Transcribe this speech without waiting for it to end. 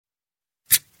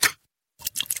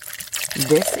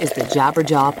This is the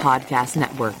Jabberjaw Podcast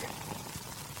Network.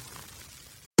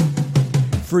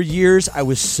 For years, I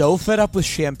was so fed up with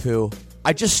shampoo,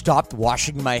 I just stopped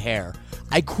washing my hair.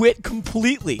 I quit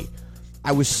completely.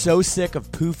 I was so sick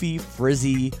of poofy,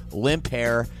 frizzy, limp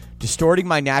hair, distorting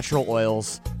my natural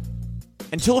oils.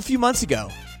 Until a few months ago,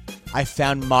 I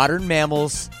found Modern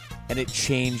Mammals, and it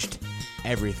changed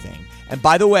everything. And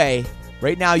by the way,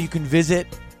 right now you can visit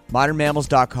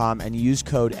modernmammals.com and use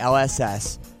code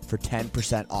LSS for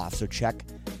 10% off. So check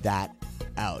that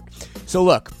out. So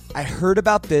look, I heard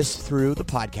about this through the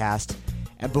podcast,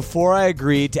 and before I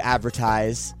agreed to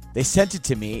advertise, they sent it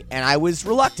to me, and I was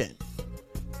reluctant.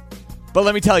 But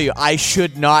let me tell you, I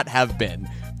should not have been.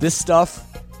 This stuff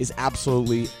is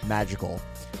absolutely magical.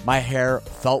 My hair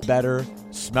felt better,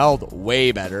 smelled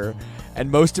way better,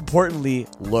 and most importantly,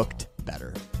 looked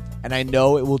better. And I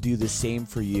know it will do the same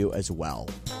for you as well.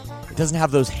 It doesn't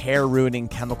have those hair-ruining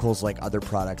chemicals like other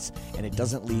products, and it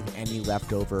doesn't leave any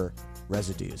leftover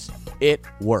residues. It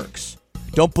works.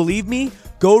 Don't believe me?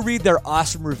 Go read their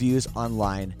awesome reviews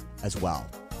online as well.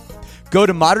 Go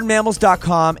to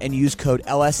modernmammals.com and use code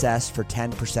LSS for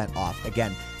 10% off.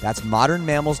 Again, that's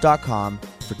modernmammals.com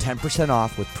for 10%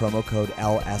 off with promo code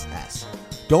LSS.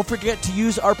 Don't forget to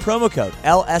use our promo code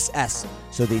LSS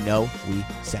so they know we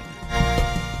sent you.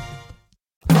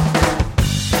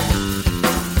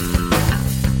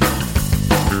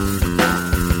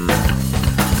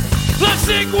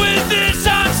 Sick with this,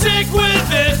 I'm sick with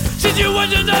this.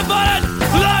 Situations I find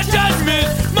large judgment.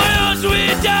 My own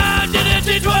sweet time didn't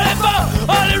teach what I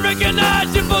found. I didn't recognize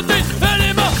simple things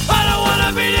anymore. I don't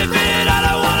wanna be defeated.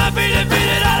 I don't wanna be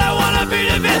defeated. I don't wanna be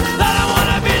defeated. I don't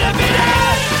wanna be defeated.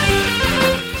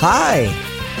 Hi,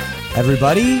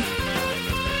 everybody.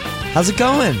 How's it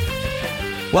going?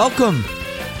 Welcome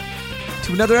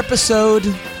to another episode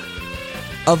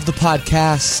of the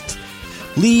podcast,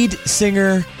 Lead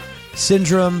Singer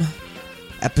Syndrome,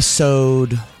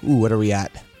 episode, what are we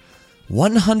at?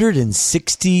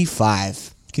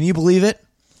 165. Can you believe it?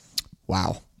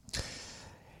 Wow.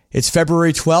 It's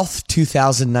February 12th,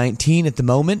 2019 at the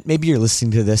moment. Maybe you're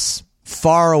listening to this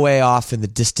far away off in the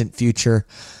distant future.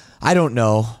 I don't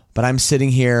know, but I'm sitting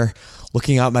here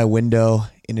looking out my window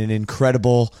in an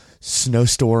incredible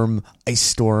snowstorm, ice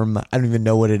storm. I don't even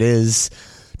know what it is.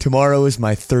 Tomorrow is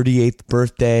my 38th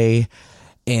birthday.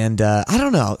 And I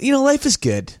don't know, life is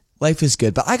good. Life is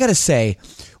good. But I got to say,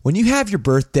 when you have your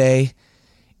birthday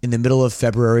in the middle of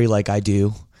February like I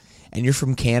do, and you're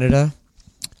from Canada,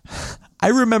 I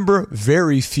remember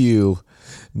very few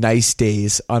nice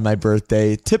days on my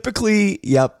birthday. Typically,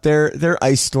 they're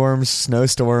ice storms,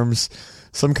 snowstorms,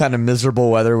 some kind of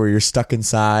miserable weather where you're stuck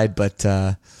inside. But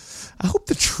I hope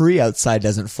the tree outside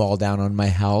doesn't fall down on my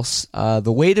house.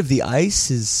 The weight of the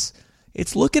ice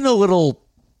it's looking a little...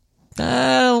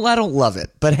 I don't love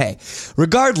it, but hey,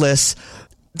 regardless,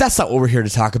 that's not what we're here to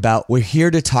talk about. We're here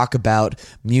to talk about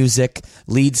music,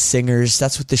 lead singers.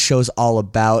 That's what the show's all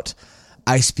about.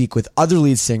 I speak with other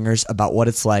lead singers about what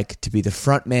it's like to be the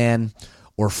front man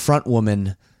or front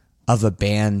woman of a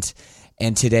band.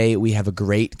 And today we have a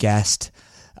great guest,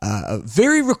 a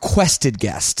very requested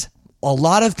guest. A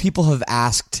lot of people have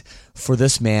asked for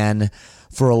this man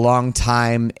for a long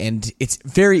time, and it's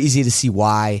very easy to see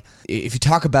why. If you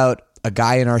talk about a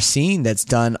guy in our scene that's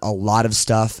done a lot of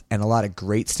stuff and a lot of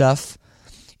great stuff,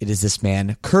 it is this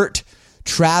man, Kurt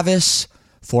Travis,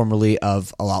 formerly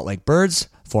of A Lot Like Birds,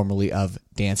 formerly of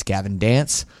Dance Gavin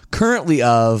Dance, currently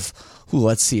of,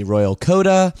 Royal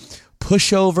Coda,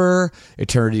 Pushover,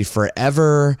 Eternity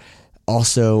Forever,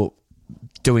 also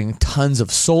doing tons of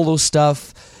solo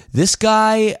stuff. This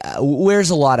guy wears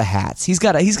a lot of hats. He's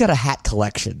got a hat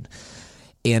collection,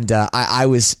 and I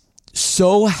was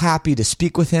so happy to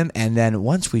speak with him. And then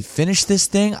once we finished this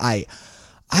thing, I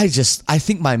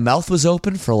think my mouth was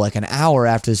open for like an hour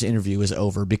after this interview was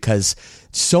over, because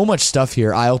so much stuff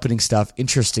here, eye-opening stuff,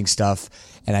 interesting stuff,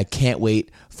 and I can't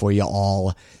wait for you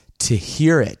all to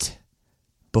hear it.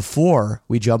 Before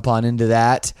we jump on into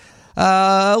that,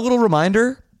 a little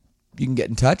reminder, you can get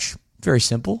in touch. Very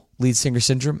simple.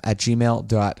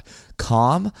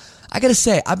 leadsingersyndrome@gmail.com. I got to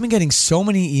say, I've been getting so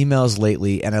many emails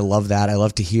lately, and I love that. I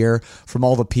love to hear from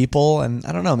all the people, and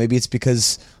I don't know, maybe it's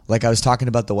because, like I was talking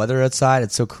about the weather outside,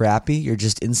 it's so crappy. You're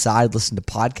just inside listening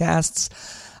to podcasts.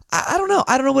 I don't know.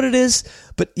 I don't know what it is,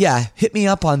 but yeah, hit me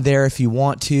up on there if you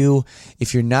want to.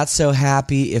 If you're not so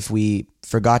happy, if we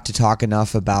forgot to talk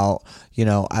enough about,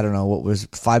 I don't know, what was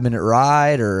 5 Minute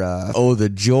Ride or Oh the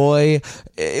Joy,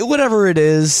 whatever it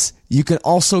is, you can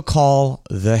also call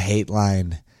the hate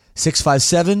line,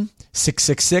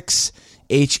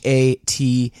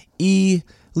 657-666-HATE.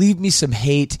 leave me some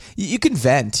hate. You can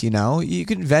vent, you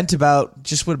can vent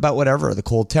about about whatever, the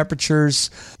cold temperatures,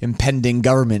 impending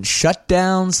government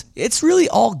shutdowns. It's really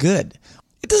all good.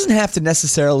 It doesn't have to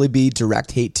necessarily be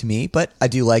direct hate to me, but I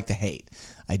do like the hate.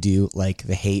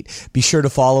 Be sure to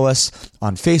follow us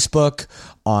on Facebook,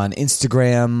 on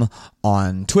Instagram,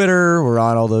 on Twitter. We're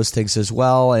on all those things as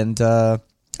well. And I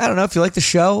don't know, if you like the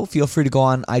show, feel free to go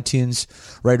on iTunes,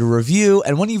 write a review.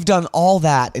 And when you've done all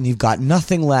that and you've got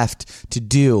nothing left to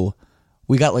do,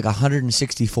 we got like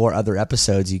 164 other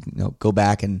episodes you can go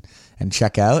back and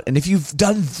check out. And if you've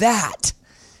done that,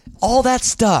 all that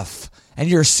stuff, and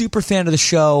you're a super fan of the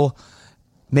show,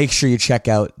 make sure you check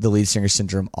out the Lead Singer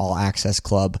Syndrome All Access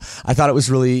Club. I thought it was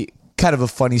really kind of a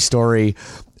funny story.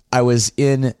 I was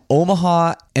in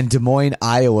Omaha and Des Moines,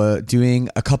 Iowa, doing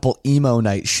a couple emo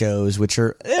night shows,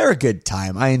 they're a good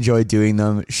time. I enjoy doing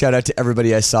them. Shout out to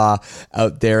everybody I saw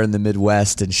out there in the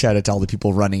Midwest, and shout out to all the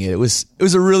people running it. It was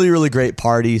a really, really great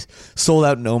party. Sold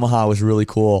out in Omaha. It was really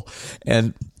cool.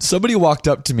 And somebody walked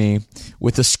up to me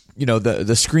with the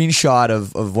screenshot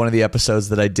of one of the episodes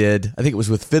that I did. I think it was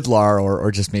with Fiddlar,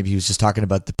 or just maybe he was just talking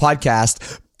about the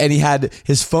podcast. And he had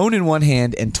his phone in one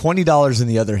hand and $20 in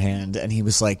the other hand. And he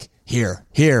was like, here,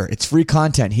 it's free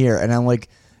content here. And I'm like,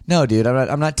 no, dude,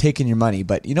 I'm not taking your money.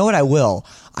 But you know what? I will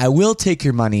take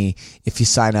your money if you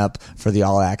sign up for the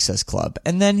All Access Club.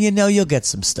 And then, you'll get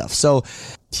some stuff. So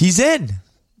he's in.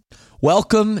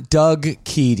 Welcome, Doug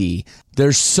Keady.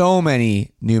 There's so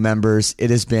many new members. It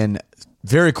has been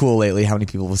very cool lately how many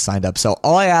people have signed up. So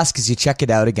all I ask is you check it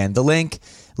out again. The link,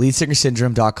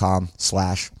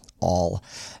 leadsingersyndrome.com/all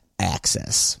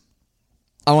access.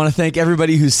 I want to thank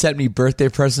everybody who sent me birthday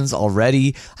presents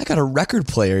already. I got a record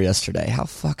player yesterday. How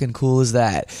fucking cool is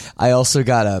that? I also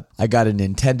got a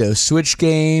Nintendo Switch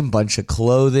game, bunch of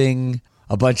clothing,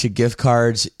 a bunch of gift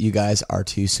cards. You guys are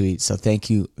too sweet. So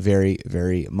thank you very,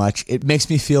 very much. It makes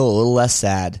me feel a little less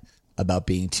sad about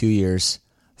being 2 years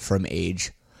from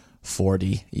age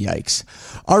 40. Yikes.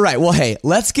 All right. Well, hey,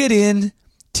 let's get in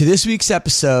to this week's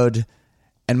episode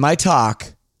and my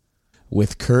talk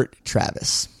with Kurt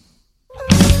Travis.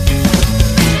 To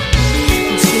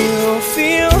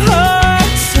feel her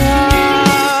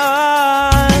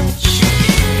touch,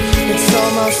 it's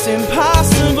almost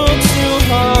impossible to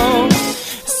hold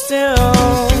still.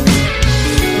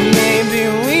 Maybe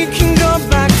we can go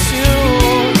back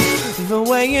to the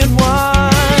way it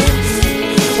was.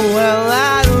 Well,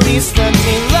 at least let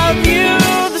me love you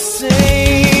the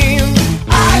same.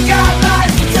 I got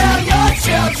lies to tell your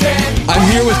children. I'm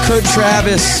here with Kurt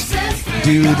Travis.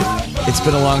 Dude, it's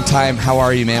been a long time. How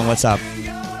are you, man? What's up?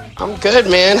 I'm good,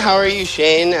 man. How are you,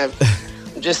 Shane? I'm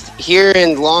just here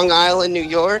in Long Island, New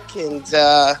York, and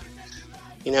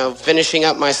finishing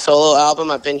up my solo album.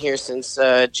 I've been here since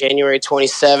January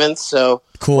 27th, so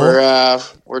cool. We're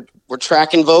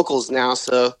tracking vocals now.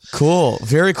 So cool,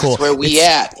 very cool. That's where we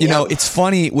at. It's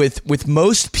funny with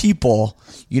most people.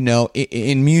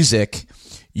 In music,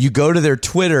 you go to their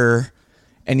Twitter.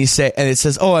 And you say, and it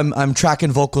says, "Oh, I'm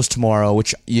tracking vocals tomorrow,"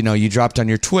 which you dropped on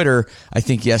your Twitter, I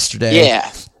think yesterday.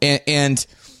 Yeah. And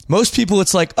most people,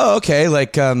 it's like, oh, okay,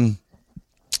 like I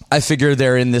figure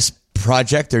they're in this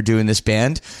project, they're doing this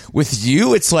band. With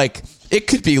you, it's like it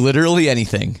could be literally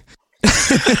anything,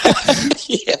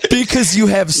 yeah. because you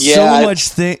have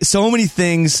so many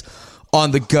things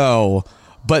on the go.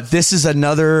 But this is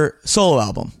another solo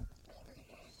album.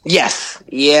 Yes.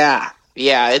 Yeah.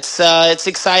 Yeah, it's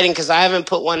exciting because I haven't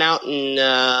put one out in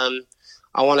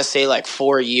I want to say like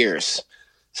 4 years.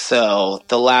 So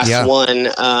the last one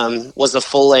was a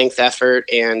full length effort,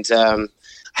 and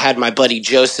had my buddy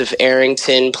Joseph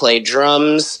Arrington play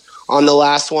drums on the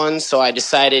last one. So I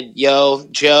decided,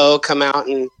 Joe, come out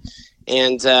and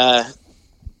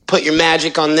put your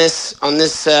magic on this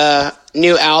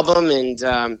new album,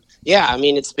 and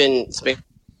it's been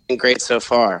great so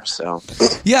far. So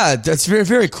yeah, that's very,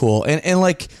 very cool. And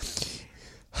like,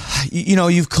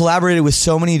 you've collaborated with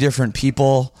so many different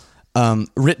people,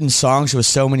 written songs with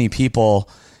so many people.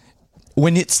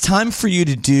 When it's time for you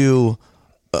to do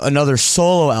another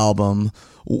solo album,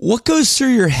 what goes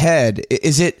through your head?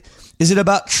 Is it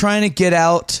about trying to get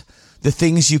out the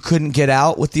things you couldn't get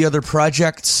out with the other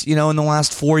projects, in the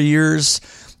last 4 years?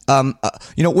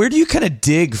 Where do you kind of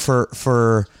dig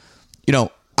for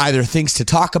either things to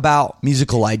talk about,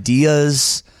 musical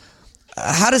ideas?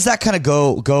 How does that kind of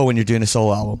go when you're doing a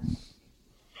solo album?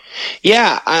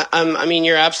 Yeah, I mean,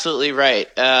 you're absolutely right.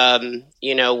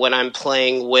 When I'm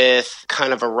playing with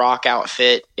kind of a rock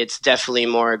outfit, it's definitely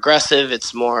more aggressive.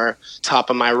 It's more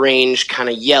top of my range, kind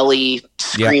of yelly,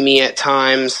 screamy at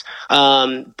times.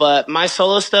 But my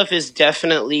solo stuff is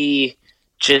definitely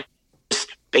just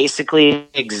basically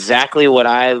exactly what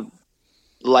I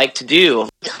like to do.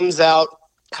 It comes out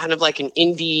kind of like an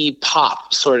indie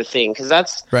pop sort of thing, because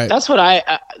that's what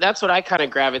I kind of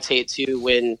gravitate to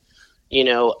when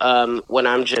when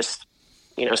I'm just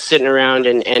sitting around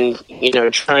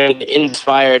and trying to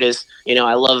inspired is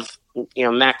I love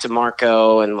Mac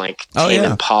DeMarco and like Tame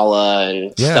Impala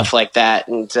and stuff like that.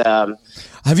 And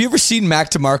have you ever seen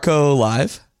Mac DeMarco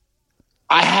live?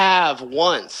 I have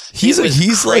once. He's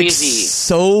crazy. Like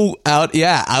so out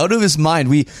of his mind.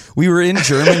 We were in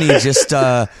Germany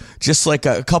just like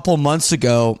a couple months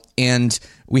ago, and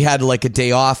we had like a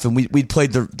day off, and we'd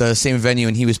played the same venue,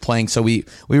 and he was playing, so we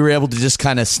were able to just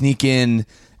kind of sneak in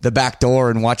the back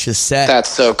door and watch his set. That's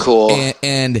so cool.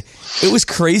 And it was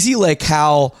crazy, like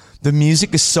how the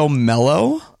music is so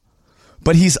mellow,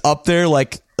 but he's up there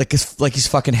like he's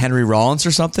fucking Henry Rollins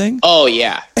or something. Oh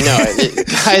yeah, no,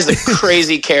 the guy's a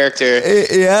crazy character.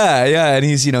 Yeah, and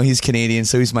he's Canadian,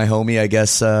 so he's my homie, I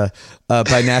guess,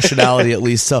 by nationality at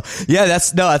least. So yeah,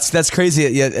 that's crazy.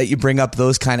 Yeah, you bring up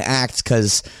those kind of acts,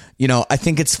 because I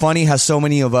think it's funny how so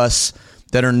many of us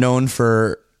that are known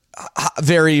for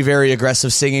very, very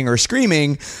aggressive singing or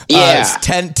screaming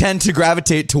tend to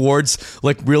gravitate towards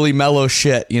like really mellow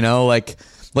shit.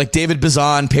 Like David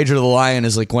Bazan, Pedro the Lion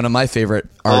is like one of my favorite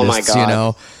artists, oh my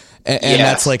God. And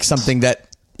that's like something that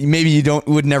maybe you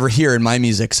would never hear in my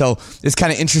music. So it's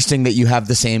kind of interesting that you have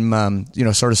the same,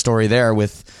 sort of story there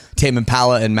with Tame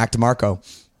Impala and Mac DeMarco.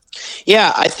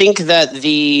 Yeah, I think that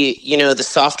the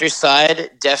softer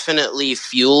side definitely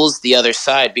fuels the other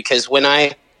side, because when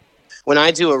I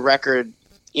do a record,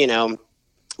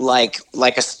 like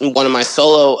one of my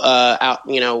solo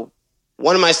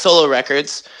one of my solo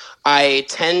records, I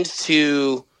tend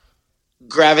to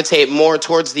gravitate more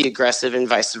towards the aggressive and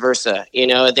vice versa.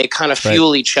 They kind of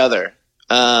fuel each other.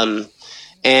 And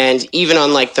even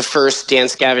on like the first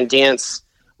Dance Gavin Dance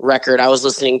record, I was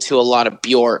listening to a lot of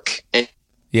Bjork and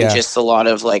just a lot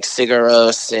of like Sigur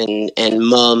Rós and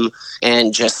Mum,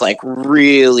 and just like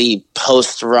really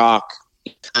post rock.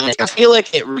 I feel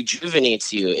like it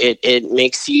rejuvenates you. It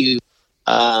makes you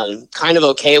kind of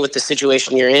okay with the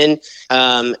situation you're in,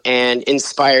 and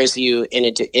inspires you in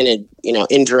a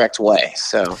indirect way.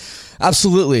 So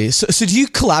absolutely. So do you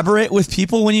collaborate with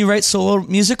people when you write solo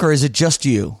music, or is it just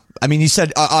you? I mean, you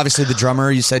said obviously the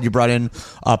drummer. You said you brought in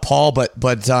Paul, but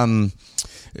do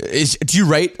you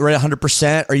write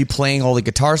 100%? Are you playing all the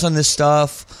guitars on this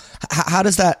stuff? How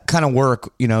does that kind of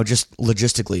work? Just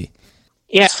logistically.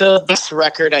 Yeah. So this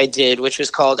record I did, which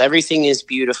was called "Everything Is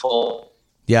Beautiful."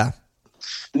 Yeah.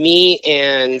 Me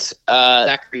and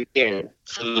Zachary Byrne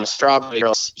from Strawberry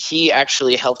Girls, he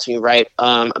actually helped me write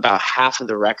about half of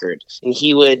the record. And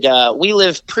he would, we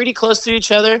live pretty close to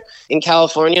each other in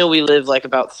California. We live like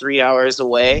about 3 hours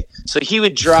away. So he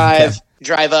would drive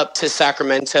up to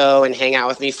Sacramento and hang out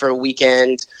with me for a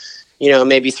weekend,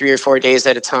 maybe 3 or 4 days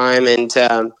at a time.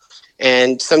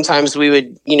 And sometimes we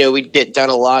would, we'd get done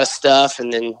a lot of stuff,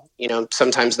 and then,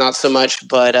 sometimes not so much.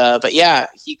 But yeah,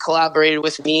 he collaborated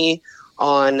with me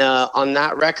on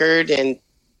that record. And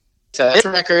this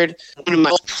record, one of my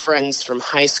old friends from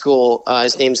high school,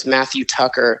 his name's Matthew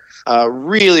Tucker,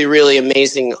 really, really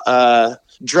amazing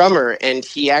drummer. And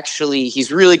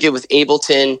he's really good with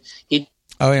Ableton. He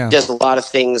does a lot of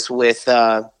things with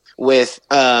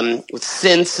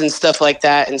synths and stuff like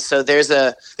that. And so there's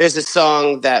a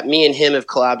song that me and him have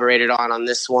collaborated on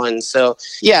this one. So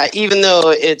yeah, even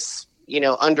though it's,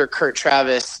 under Kurt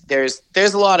Travis, there's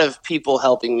a lot of people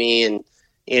helping me and,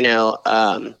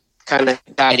 kind of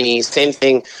guiding me. Same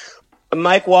thing.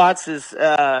 Mike Watts is,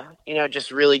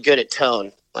 just really good at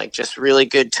tone, like just really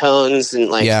good tones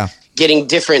and getting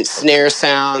different snare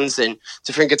sounds and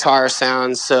different guitar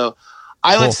sounds. So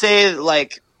I would say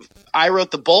like I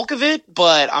wrote the bulk of it,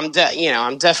 but I'm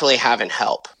definitely having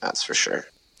help. That's for sure.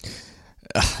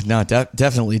 No,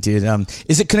 definitely, dude.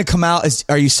 Is it going to come out?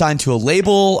 Are you signed to a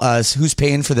label? Who's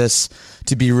paying for this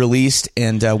to be released,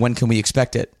 and when can we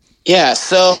expect it? Yeah,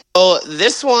 so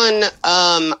this one,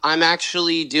 I'm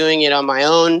actually doing it on my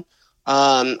own.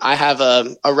 I have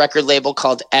a record label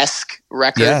called Esk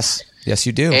Records. Yes,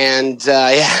 you do. And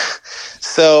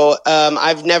so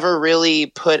I've never really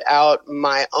put out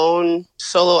my own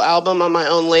solo album on my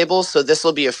own label, so this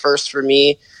will be a first for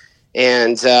me.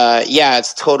 And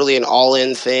it's totally an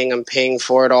all-in thing. I'm paying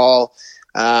for it all.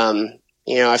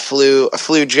 I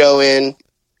flew Joe in,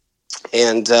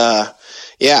 and I'm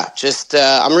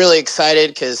really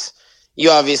excited because you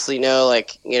obviously know,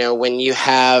 when you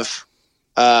have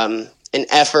an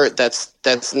effort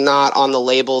that's not on the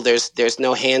label, there's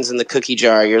no hands in the cookie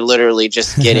jar. You're literally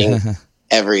just getting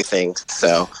everything.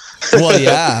 So Well,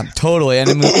 yeah, totally. And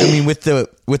I mean, with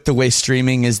the way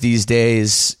streaming is these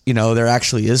days, there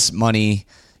actually is money,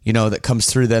 that comes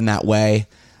through them that way.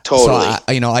 Totally.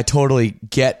 So I totally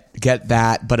get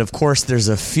that. But of course there's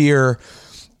a fear.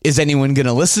 Is anyone going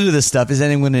to listen to this stuff? Is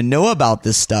anyone going to know about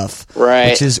this stuff?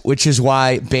 Right. Which is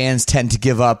why bands tend to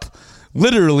give up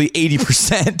literally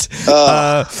 80%,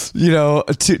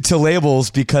 to labels,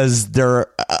 because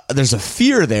there's a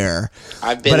fear there.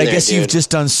 I've been But I there, guess dude. you've just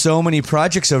done so many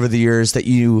projects over the years that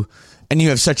you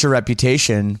have such a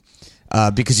reputation,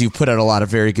 because you've put out a lot of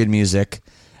very good music,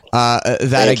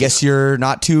 that I guess you're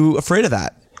not too afraid of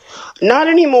that. Not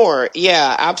anymore.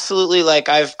 Yeah, absolutely. Like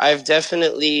I've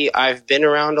been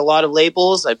around a lot of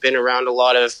labels. I've been around a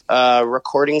lot of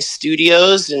recording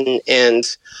studios,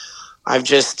 and I've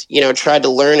just, tried to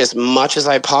learn as much as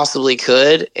I possibly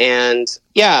could. And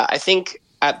yeah, I think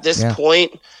at this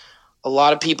point, a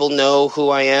lot of people know who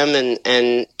I am,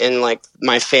 and like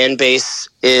my fan base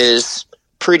is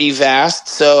pretty vast.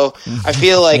 So I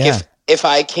feel like if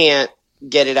I can't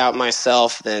get it out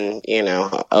myself, then,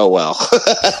 oh well.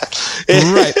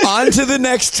 Right. On to the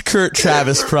next Kurt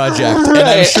Travis project. Right. And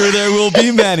I'm sure there will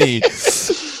be many.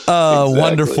 Exactly.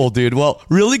 Wonderful, dude. Well,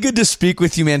 really good to speak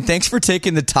with you, man. Thanks for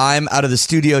taking the time out of the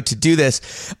studio to do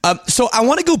this. So I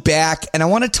want to go back and I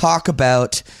want to talk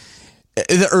about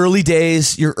the early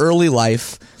days, your early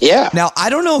life. Yeah. Now, I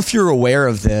don't know if you're aware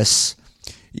of this.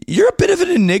 You're a bit of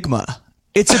an enigma.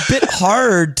 It's a bit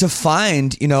hard to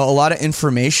find, a lot of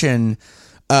information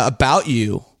about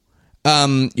you.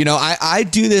 I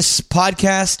do this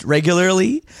podcast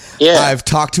regularly. Yeah. I've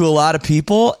talked to a lot of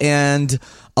people, and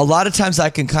a lot of times I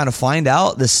can kind of find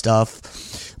out this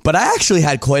stuff, but I actually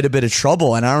had quite a bit of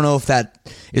trouble. And I don't know if that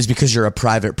is because you're a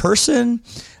private person,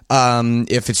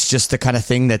 if it's just the kind of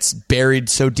thing that's buried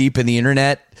so deep in the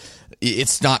internet,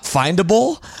 it's not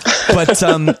findable.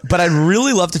 But I'd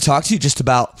really love to talk to you just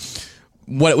about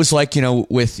what it was like,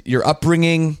 with your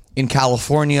upbringing in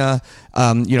California.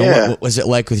 What was it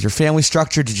like with your family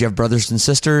structure? Did you have brothers and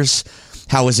sisters?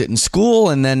 How was it in school?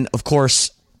 And then, of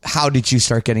course, how did you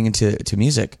start getting into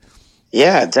music?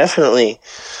 Yeah, definitely.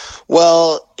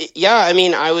 Well, yeah, I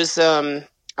mean, I was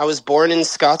born in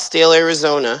Scottsdale,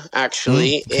 Arizona,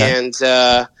 actually. Okay. And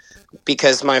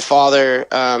because my father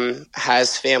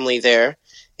has family there.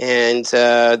 And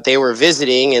they were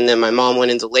visiting, and then my mom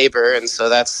went into labor, and so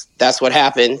that's what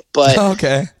happened. But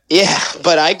okay, yeah.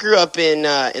 But I grew up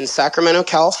in Sacramento,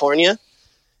 California,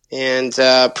 and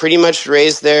pretty much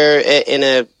raised there in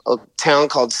a town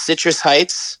called Citrus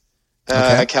Heights,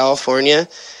 California,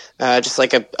 just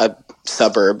like a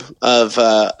suburb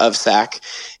of Sac.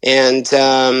 And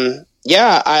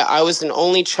I was an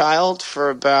only child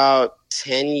for about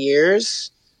 10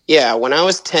 years. Yeah, when I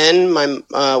was 10,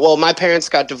 my parents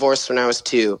got divorced when I was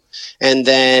 2. And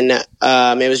then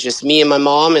it was just me and my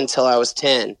mom until I was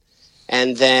 10.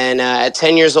 And then at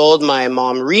 10 years old, my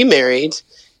mom remarried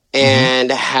and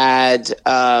had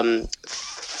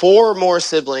 4 more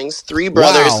siblings, 3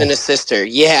 brothers and a sister.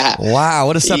 Yeah. Wow,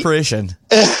 what a separation.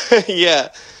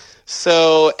 Yeah.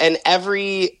 So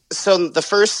the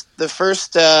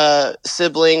first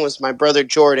sibling was my brother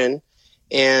Jordan.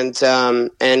 And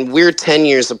we're 10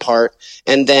 years apart.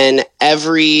 And then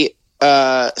every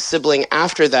sibling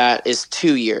after that is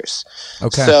 2 years.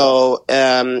 Okay. So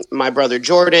my brother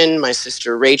Jordan, my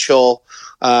sister Rachel,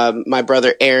 my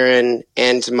brother Aaron,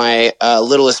 and my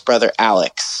littlest brother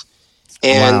Alex.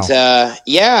 And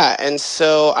and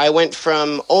so I went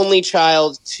from only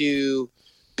child to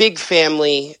big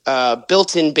family,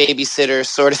 built-in babysitter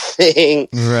sort of thing.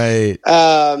 Right.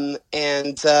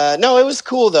 No, it was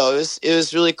cool though. It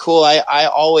was really cool. I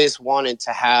always wanted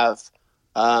to have,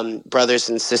 brothers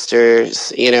and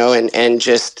sisters, and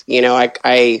just,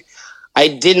 I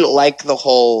didn't like the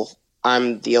whole,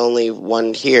 I'm the only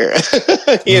one here,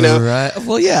 Right.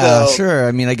 Well, yeah, sure.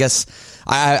 I mean, I guess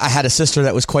I had a sister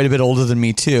that was quite a bit older than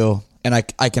me too. And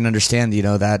I can understand,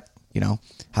 that,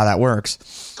 how that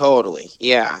works. Totally.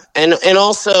 Yeah. And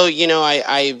also,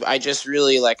 I just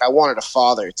really I wanted a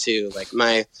father too. Like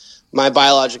my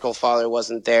biological father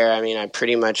wasn't there. I mean, I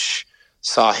pretty much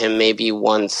saw him maybe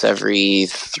once every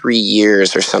 3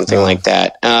 years or something like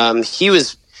that.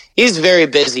 He's very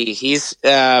busy.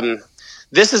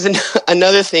 This is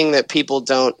another thing that people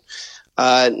don't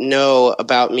know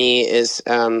about me is,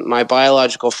 my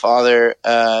biological father,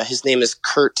 his name is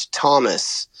Kurt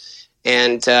Thomas.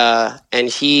 And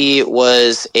he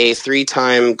was a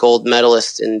 3-time gold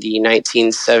medalist in the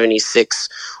 1976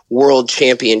 World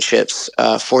Championships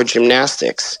for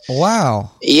gymnastics.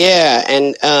 Wow. Yeah,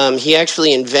 and he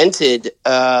actually invented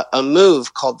a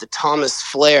move called the Thomas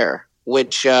Flare,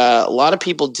 which a lot of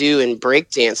people do in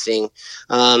breakdancing.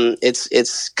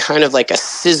 It's kind of like a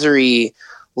scissory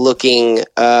looking.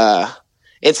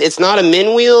 It's not a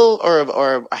minwheel,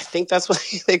 or I think that's what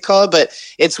they call it, but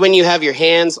it's when you have your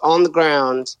hands on the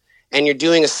ground and you're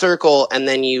doing a circle, and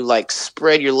then you like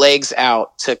spread your legs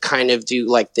out to kind of do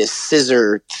like this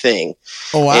scissor thing.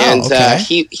 Oh wow! And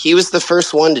okay. he was the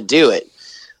first one to do it.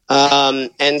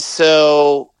 And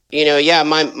so,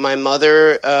 my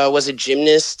mother was a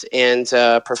gymnast and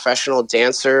a professional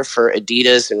dancer for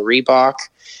Adidas and Reebok,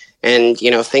 and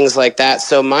things like that.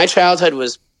 So my childhood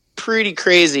was pretty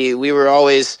crazy. We were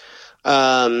always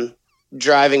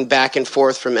driving back and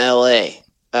forth from LA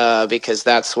because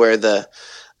that's where the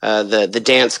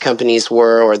dance companies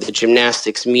were, or the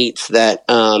gymnastics meets that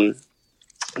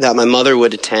my mother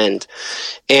would attend.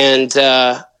 And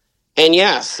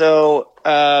yeah, so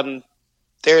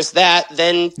there's that.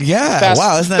 Then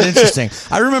wow, isn't that interesting?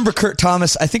 I remember Kurt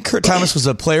Thomas. I think Kurt Thomas was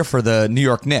a player for the New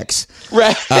York Knicks,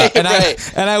 right? And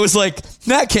I was like,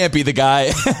 that can't be the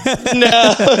guy.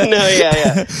 no,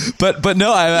 yeah. But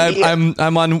no,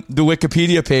 I'm on the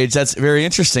Wikipedia page. That's very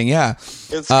interesting. Yeah,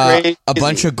 it's crazy. A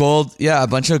bunch of gold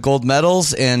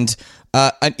medals, and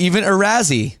even a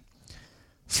Razzie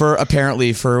for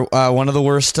one of the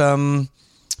worst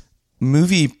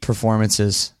movie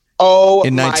performances. Oh,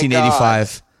 in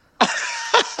 1985.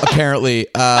 Apparently.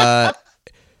 I'm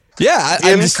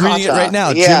just reading it right now.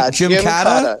 Yeah, Jim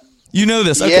Cotta? You know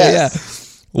this. Okay,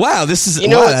 yes. Yeah. Wow, this is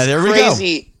there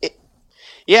crazy. We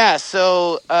go.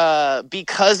 So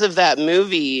because of that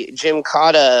movie, Jim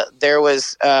Cotta, there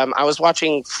was I was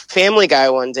watching Family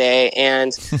Guy one day,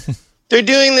 and they're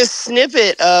doing this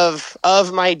snippet of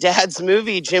my dad's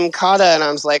movie, Jim Cotta, and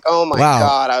I was like, oh my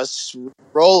God, I was just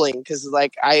rolling because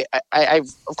like I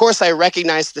of course I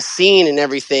recognized the scene and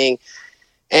everything,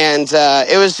 and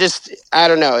it was just, I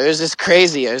don't know, it was just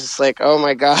crazy. I was just like, oh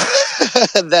my God.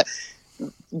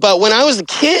 But when I was a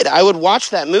kid, I would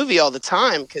watch that movie all the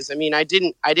time because I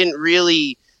didn't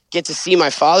really get to see my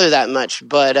father that much,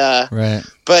 but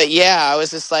yeah, I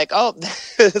was just like, oh,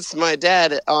 it's my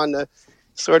dad on the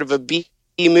sort of a B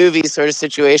movie sort of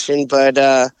situation, but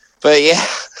yeah.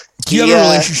 Do you have a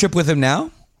relationship with him now?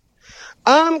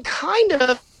 Kind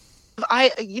of.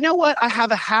 You know what? I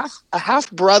have a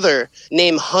half brother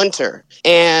named Hunter,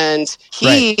 and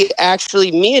he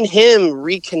actually, me and him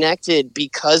reconnected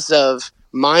because of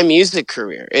my music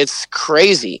career. It's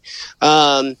crazy.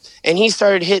 And he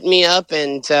started hitting me up,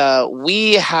 and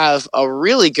we have a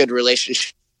really good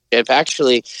relationship.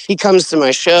 Actually, he comes to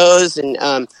my shows, and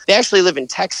they actually live in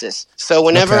Texas. So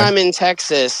whenever I'm in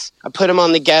Texas, I put him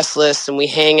on the guest list, and we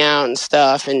hang out and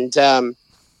stuff. And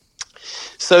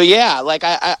so yeah, like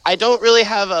I don't really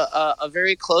have a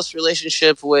very close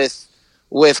relationship with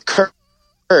Kurt.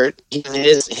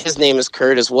 His name is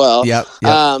Kurt as well. Yep.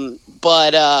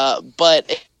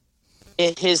 But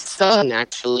his son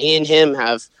actually and him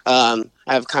have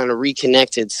kind of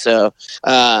reconnected. So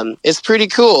it's pretty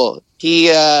cool.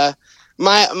 He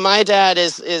my dad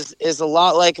is a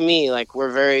lot like me. Like,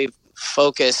 we're very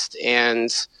focused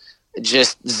and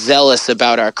just zealous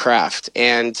about our craft,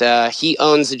 and he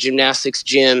owns a gymnastics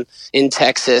gym in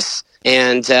Texas,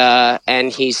 and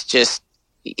he's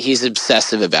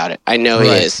obsessive about it. I know he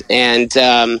is, and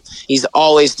he's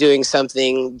always doing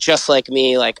something just like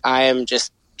me. Like, I am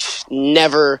just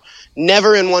never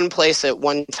in one place at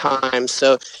one time.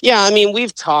 So yeah, I mean,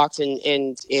 we've talked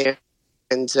and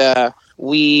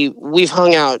we've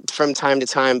hung out from time to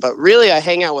time, but really I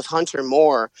hang out with Hunter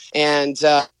more, and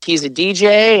he's a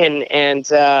DJ, and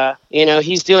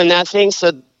he's doing that thing.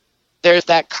 So there's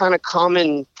that kind of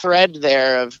common thread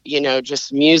there of,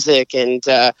 just music, and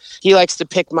he likes to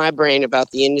pick my brain about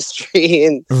the industry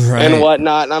and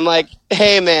whatnot. And I'm like,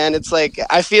 hey man, it's like,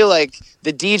 I feel like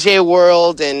the DJ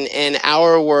world and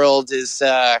our world is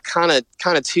kind of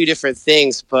two different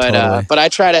things, but totally. But I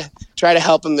try to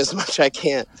help him as much as I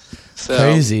can. So,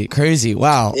 crazy.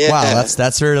 Wow. Yeah. Wow.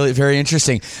 That's really very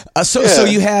interesting. So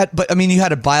you had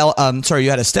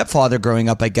a stepfather growing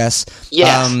up, I guess.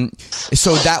 Yeah.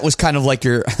 So that was kind of like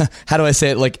your, how do I say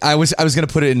it? Like, I was going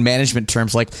to put it in management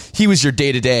terms. Like, he was your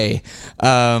day to day.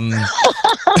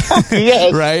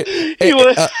 Yes. Right. He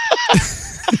was.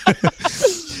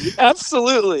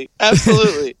 Absolutely. Is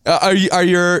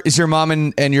your mom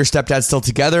and your stepdad still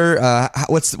together?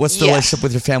 What's the relationship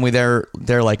with your family there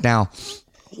like now?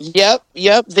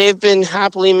 Yep. They've been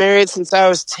happily married since I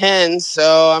was 10,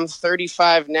 so I'm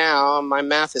 35 now. My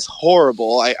math is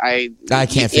horrible. I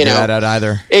can't figure that out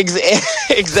either.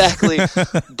 Exactly.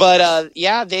 But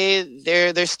yeah,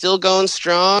 they're still going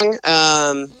strong.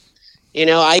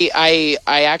 I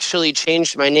actually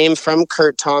changed my name from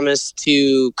Kurt Thomas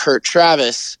to Kurt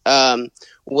Travis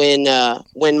when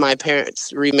my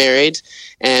parents remarried,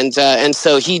 and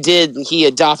so he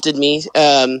adopted me,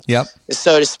 so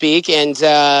to speak, and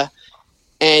yeah.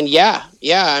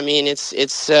 I mean,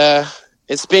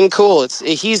 it's been cool.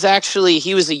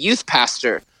 He was a youth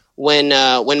pastor when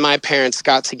my parents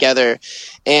got together,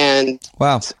 and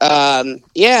wow,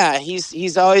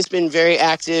 he's always been very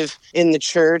active in the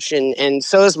church, and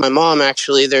so is my mom.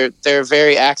 Actually, they're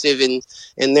very active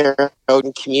in their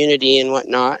own community and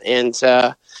whatnot, and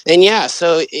yeah.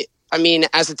 So I mean,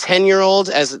 as a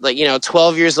 10-year-old,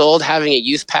 12 years old, having a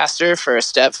youth pastor for a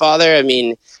stepfather, I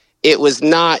mean, it was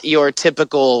not your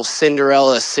typical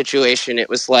Cinderella situation. It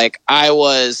was like I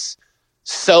was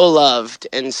so loved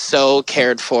and so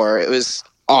cared for. It was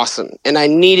awesome. And I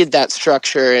needed that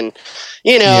structure. And,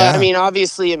 I mean,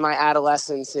 obviously in my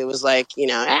adolescence, it was like,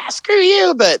 screw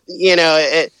you. But,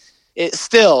 it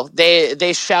still,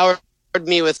 they showered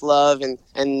me with love,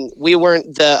 and we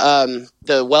weren't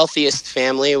the wealthiest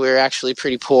family. We were actually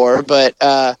pretty poor, but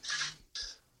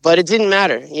it didn't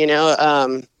matter.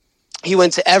 He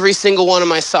went to every single one of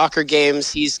my soccer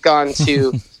games. He's gone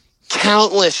to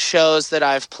countless shows that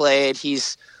I've played.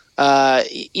 He's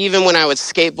even when I would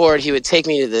skateboard, he would take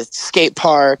me to the skate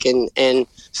park, and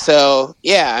so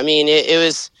yeah. I mean, it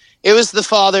was the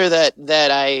father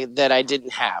that I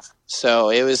didn't have. So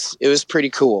it was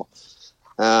pretty cool.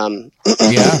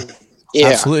 Yeah,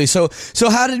 absolutely. So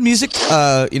how did music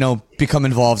become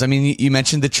involved? I mean, you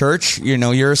mentioned the church.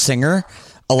 You're a singer.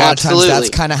 A lot Absolutely. of times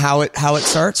that's kind of how it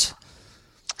starts.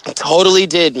 I totally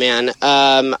did, man.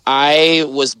 I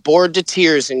was bored to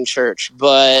tears in church,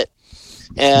 but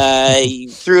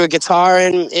threw a guitar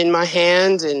in my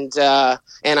hand, and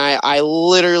I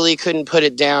literally couldn't put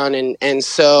it down, and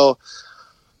so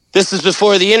this is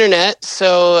before the internet.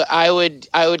 So I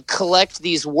would collect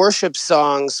these worship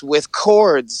songs with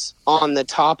chords on the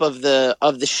top of the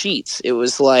sheets. It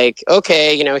was like,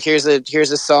 okay, here's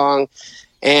a song.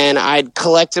 And I'd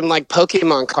collect them like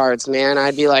Pokemon cards, man.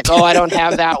 I'd be like, oh, I don't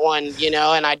have that one,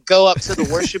 and I'd go up to the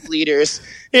worship leaders.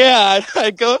 Yeah,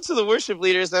 I'd go up to the worship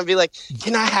leaders and I'd be like,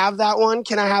 can I have that one?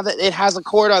 Can I have that? It has a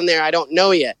chord on there. I don't know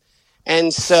yet.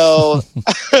 And so,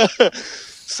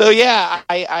 yeah,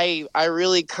 I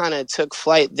really kind of took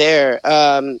flight there.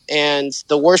 And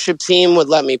the worship team would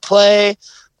let me play.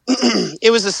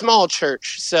 It was a small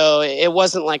church, so it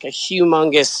wasn't like a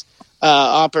humongous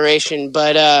operation,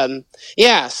 but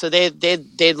yeah, so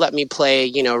they'd let me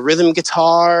play rhythm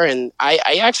guitar, and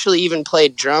I actually even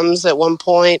played drums at one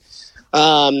point,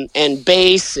 and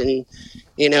bass, and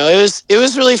it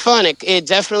was really fun. It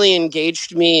definitely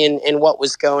engaged me in what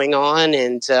was going on,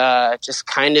 and just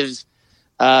kind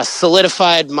of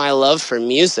solidified my love for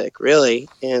music, really.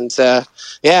 And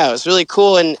yeah, it was really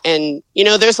cool. And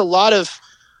there's a lot of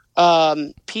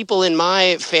people in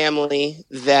my family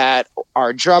that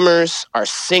are drummers, are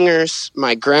singers.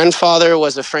 My grandfather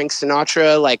was a Frank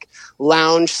Sinatra, like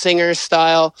lounge singer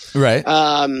style. Right.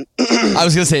 I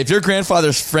was going to say, if your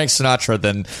grandfather's Frank Sinatra,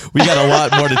 then we got a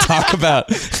lot more to talk about.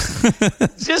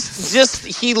 just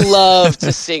he loved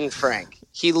to sing Frank.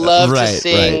 He loved to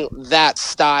sing that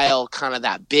style, kind of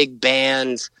that big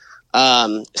band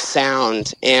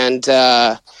sound, and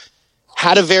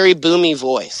had a very boomy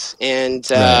voice, and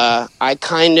I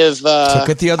kind of took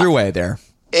it the other way there.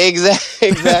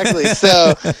 Exactly.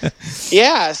 So,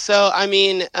 yeah. So, I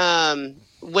mean,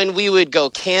 when we would go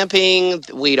camping,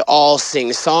 we'd all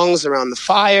sing songs around the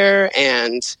fire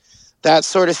and that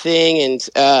sort of thing.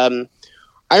 And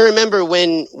I remember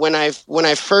when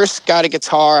I first got a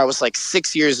guitar, I was like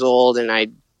 6 years old, and I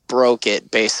broke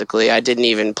it. Basically, I didn't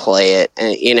even play it,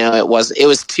 and it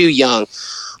was too young.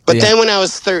 But then when I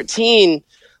was 13,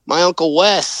 my Uncle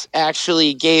Wes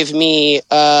actually gave me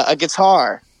a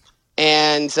guitar.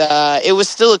 And it was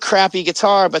still a crappy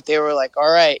guitar, but they were like,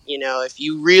 all right, if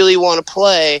you really want to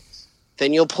play,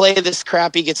 then you'll play this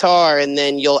crappy guitar, and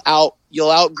then you'll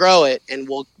outgrow it, and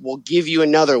we'll give you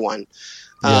another one.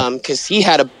 Because he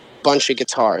had a bunch of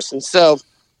guitars. And so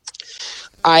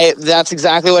that's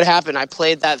exactly what happened. I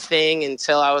played that thing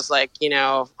until I was like,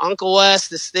 Uncle Wes,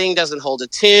 this thing doesn't hold a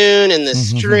tune, and the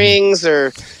strings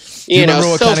are, Do you remember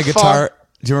what kind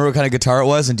of guitar it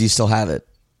was, and do you still have it?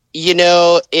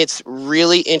 It's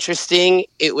really interesting.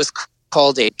 It was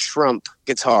called a Trump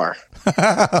guitar.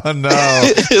 Oh, no.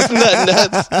 Isn't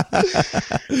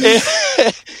that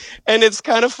nuts? And it's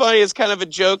kind of funny. It's kind of a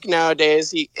joke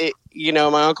nowadays.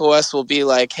 My Uncle Wes will be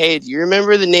like, "Hey, do you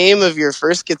remember the name of your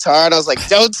first guitar?" And I was like,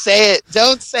 "Don't say it.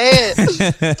 Don't say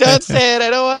it. Don't say it. I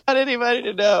don't want anybody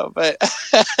to know." But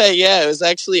yeah, it was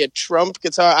actually a Trump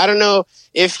guitar. I don't know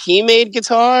if he made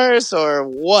guitars or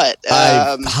what.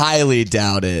 I highly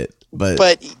doubt it.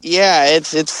 But yeah, it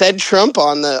said Trump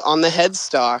on the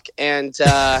headstock, and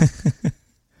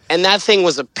and that thing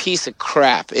was a piece of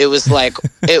crap. It was like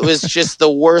it was just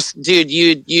the worst, dude.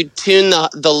 You'd tune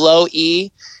the low E,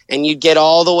 and you'd get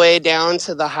all the way down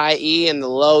to the high E, and the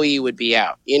low E would be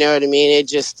out. You know what I mean?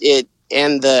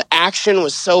 And the action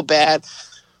was so bad.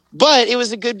 But it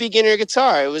was a good beginner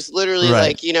guitar. It was literally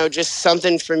like, just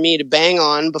something for me to bang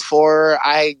on before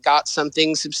I got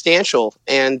something substantial.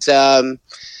 And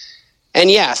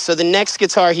yeah, so the next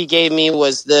guitar he gave me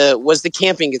was the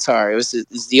camping guitar. It was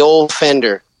the old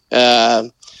Fender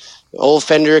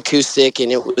acoustic,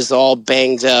 and it was all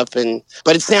banged up,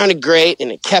 but it sounded great,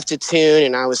 and it kept a tune,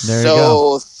 and I was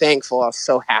so thankful. I was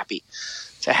so happy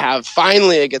to have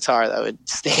finally a guitar that would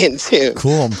stay in tune.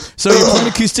 Cool. So you're playing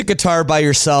acoustic guitar by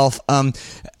yourself. I'm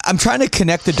trying to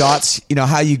connect the dots,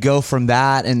 how you go from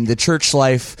that and the church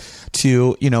life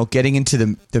to, getting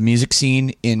into the music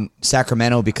scene in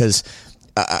Sacramento, because,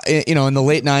 in the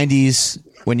late 90s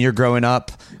when you're growing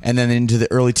up and then into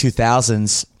the early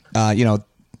 2000s,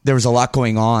 there was a lot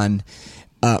going on.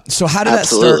 So how did that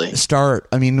start?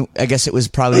 I mean, I guess it was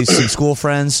probably some school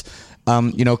friends,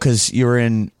 because you were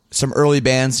in some early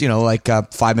bands, like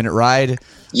 5 Minute Ride,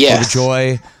 yeah,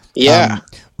 Joy. Yeah.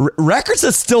 Records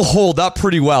that still hold up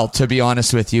pretty well, to be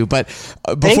honest with you. But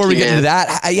before we get into that,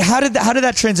 how did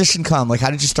that transition come? Like,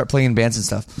 how did you start playing in bands and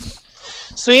stuff?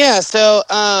 So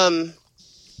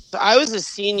I was a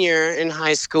senior in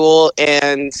high school,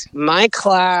 and my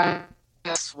class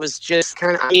was just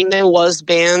kind of, there was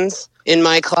bands in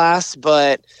my class,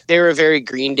 but they were very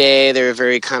Green Day. They were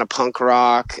very kind of punk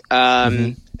rock.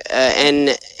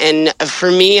 And for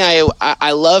me,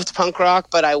 I loved punk rock,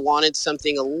 but I wanted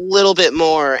something a little bit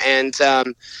more. And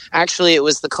actually, it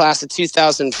was the class of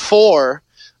 2004,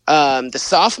 the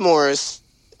sophomores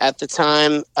at the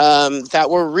time, that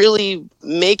were really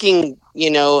making,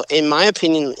 in my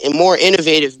opinion, more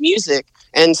innovative music.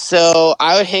 And so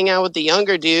I would hang out with the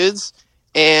younger dudes,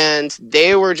 and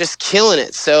they were just killing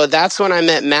it. So that's when I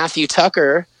met Matthew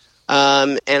Tucker,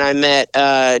 and I met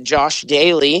Josh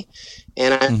Daly,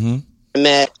 and I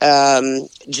met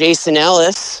Jason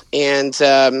Ellis, and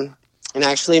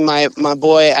actually my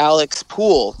boy Alex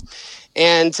Poole,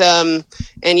 and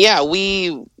yeah,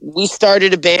 we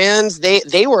started a band.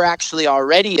 They were actually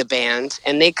already a band,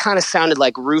 and they kind of sounded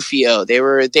like Rufio. They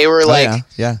were like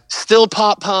still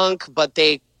pop punk, but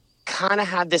they kind of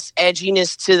had this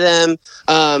edginess to them.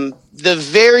 The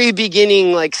very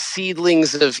beginning, like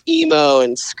seedlings of emo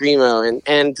and screamo,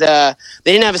 and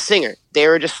they didn't have a singer. They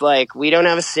were just like, we don't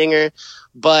have a singer.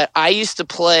 But I used to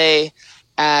play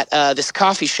at this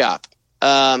coffee shop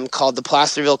called the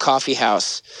Placerville Coffee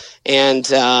House, and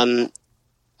that's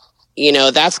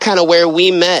kind of where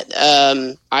we met.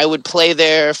 I would play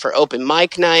there for open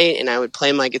mic night, and I would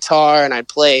play my guitar, and I'd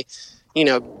play,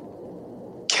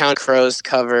 Count Crow's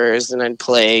covers, and I'd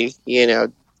play,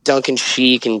 Duncan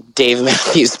Sheik and Dave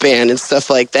Matthews Band and stuff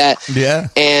like that. Yeah.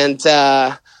 And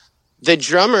the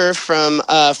drummer from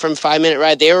 5 Minute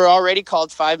Ride, they were already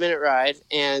called 5 Minute Ride,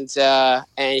 and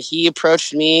he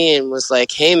approached me and was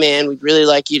like, "Hey man, we'd really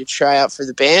like you to try out for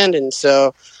the band." And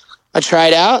so I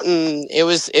tried out, and it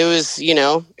was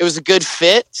a good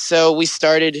fit. So we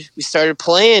started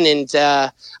playing, and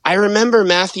I remember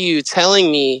Matthew telling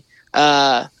me,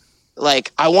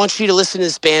 like, "I want you to listen to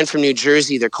this band from New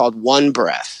Jersey. They're called One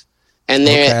Breath." And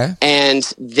it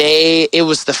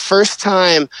was the first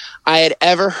time I had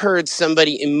ever heard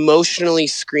somebody emotionally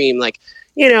scream. Like,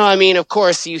 of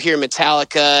course you hear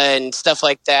Metallica and stuff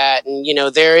like that, and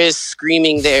there is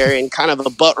screaming there in kind of a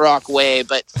butt rock way,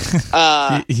 but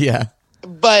yeah.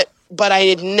 But I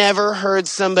had never heard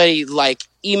somebody like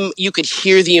you could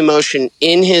hear the emotion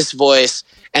in his voice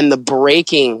and the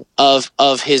breaking of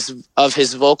his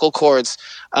vocal cords,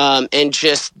 and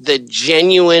just the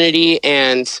genuinity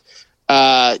and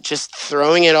just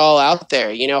throwing it all out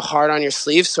there, hard on your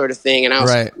sleeve sort of thing. And I was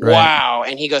like, wow.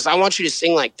 And he goes, "I want you to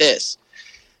sing like this."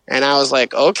 And I was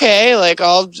like, okay, like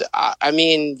I'll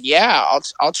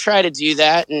try to do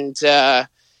that.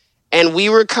 and we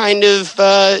were kind of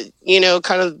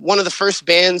one of the first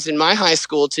bands in my high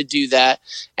school to do that,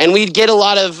 and we'd get a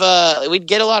lot of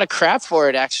crap for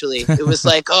it. Actually, it was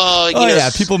like,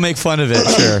 people make fun of it.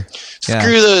 Sure,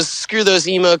 screw those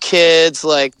emo kids.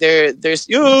 Like there's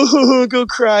go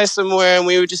cry somewhere, and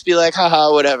we would just be like,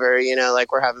 haha, whatever.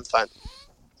 Like we're having fun.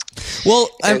 Well,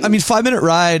 I mean, 5 Minute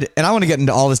Ride, and I want to get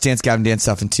into all this Dance Gavin Dance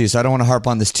stuff too, so I don't want to harp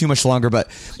on this too much longer.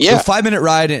 But 5 Minute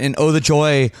Ride and Oh the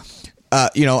Joy,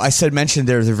 I mentioned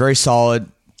they're very solid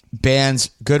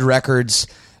bands, good records.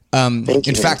 In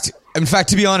fact,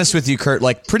 to be honest with you, Kurt,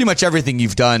 like pretty much everything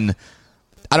you've done,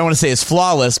 I don't want to say is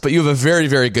flawless, but you have a very,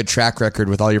 very good track record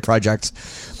with all your projects.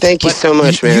 Thank you so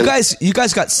much, man. You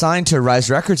guys got signed to Rise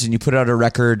Records, and you put out a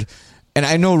record. And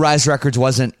I know Rise Records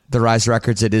wasn't the Rise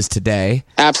Records it is today.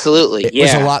 Absolutely, It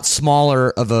was a lot smaller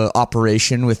of an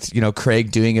operation with,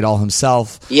 Craig doing it all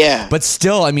himself. Yeah. But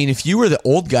still, I mean, if you were the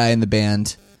old guy in the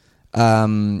band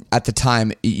at the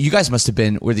time, you guys must have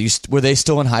been, were they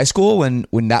still in high school when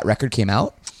that record came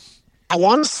out? I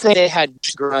want to say they had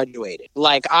graduated.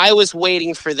 Like I was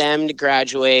waiting for them to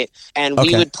graduate, and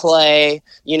we would play,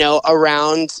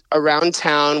 around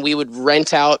town. We would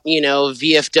rent out,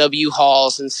 VFW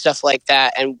halls and stuff like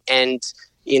that, and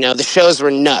the shows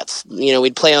were nuts.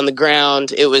 We'd play on the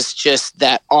ground. It was just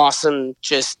that awesome,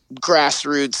 just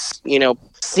grassroots,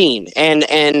 scene,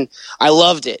 and I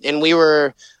loved it. And we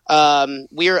were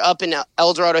up in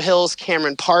El Dorado Hills,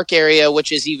 Cameron Park area,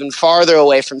 which is even farther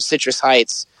away from Citrus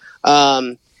Heights.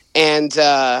 So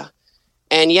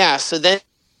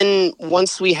then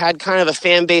once we had kind of a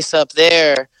fan base up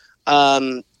there,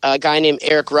 a guy named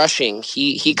Eric Rushing,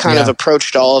 he kind of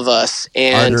approached all of us,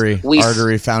 and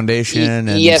Artery Foundation.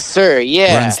 And yes, sir.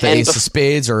 Yeah. Runs the Ace of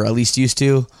Spades, or at least used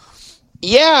to.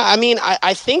 Yeah. I mean,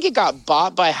 I think it got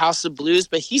bought by House of Blues,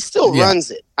 but he still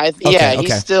runs it.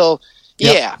 He's still,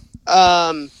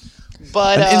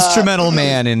 but an instrumental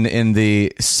man in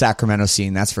the Sacramento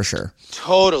scene, that's for sure.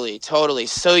 Totally.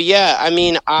 So yeah, I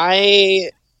mean,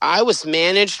 I was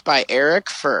managed by Eric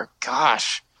for I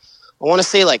want to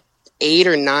say like 8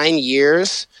 or 9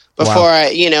 years before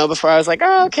I was like,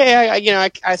 oh, okay,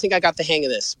 I think I got the hang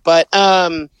of this. But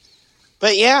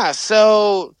yeah,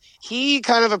 so he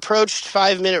kind of approached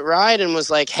 5 Minute Ride and was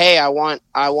like, hey, I want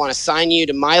to sign you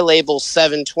to my label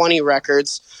 720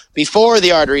 Records before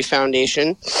the Artery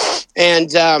Foundation.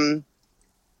 And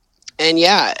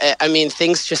yeah, I mean,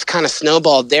 things just kind of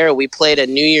snowballed there. We played a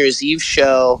New Year's Eve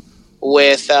show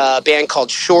with a band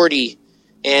called Shorty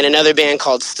and another band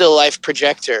called Still Life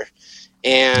Projector.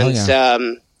 And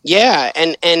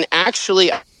and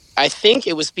actually, I think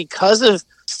it was because of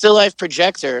Still Life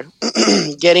Projector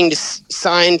getting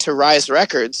signed to Rise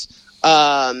Records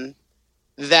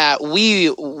that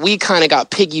we kind of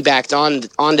got piggybacked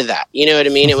onto that. You know what I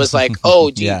mean? It was like, oh,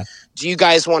 do you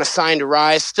guys want to sign to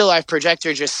Rise? Still Life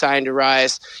Projector just signed to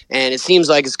Rise, and it seems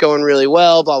like it's going really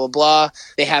well, blah, blah, blah.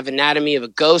 They have Anatomy of a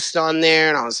Ghost on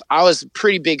there, and I was a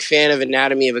pretty big fan of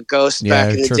Anatomy of a Ghost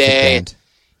back in the day. Band.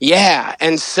 Yeah,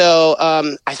 and so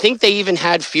I think they even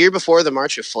had Fear Before the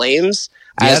March of Flames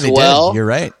as well. Did. You're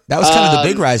right. That was kind of the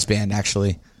big Rise band,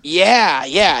 actually. Yeah,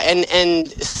 and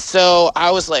so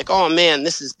I was like, oh man,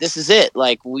 this is it.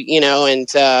 Like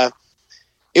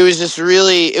it was just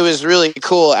really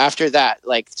cool after that.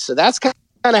 Like, so that's kind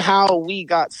of how we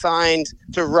got signed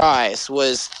to Rise,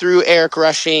 was through Eric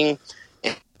Rushing.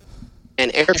 And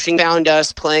Eric Rushing found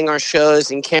us playing our shows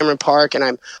in Cameron Park,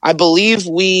 and I believe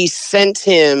we sent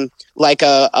him like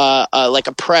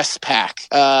a press pack,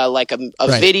 like a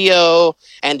video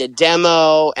and a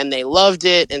demo, and they loved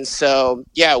it, and so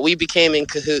yeah, we became in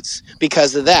cahoots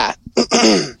because of that.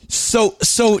 So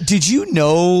did you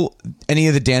know any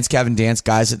of the Dance Gavin Dance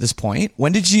guys at this point?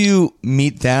 When did you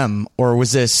meet them, or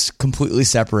was this completely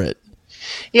separate?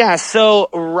 Yeah, so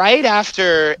right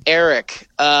after Eric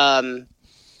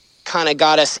kind of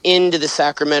got us into the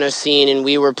Sacramento scene, and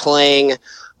we were playing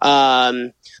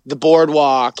the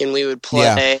Boardwalk, and we would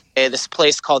play this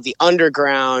place called the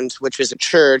Underground, which was a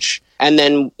church, and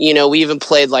then we even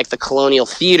played like the Colonial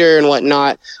Theater and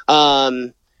whatnot.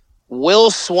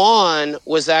 Will Swan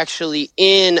was actually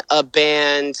in a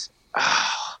band,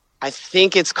 I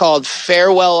think it's called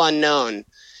Farewell Unknown.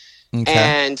 Okay.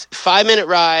 And 5 Minute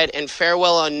Ride and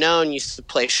Farewell Unknown used to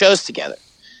play shows together.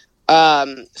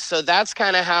 So that's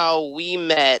kind of how we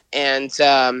met. And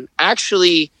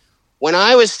actually, when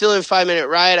I was still in 5 Minute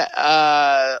Ride,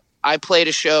 we played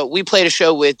a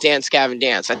show with Dance Gavin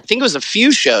Dance. I think it was a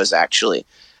few shows, actually.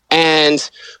 And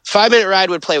 5 Minute Ride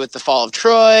would play with The Fall of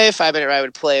Troy. 5 Minute Ride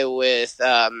would play with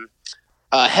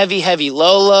Heavy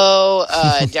Lolo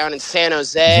down in San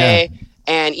Jose,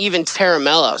 and even Terra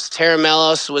Mellos. Terra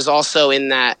Mellos was also in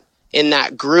that in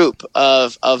that group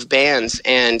of bands.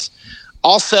 And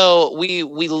also we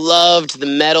loved the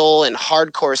metal and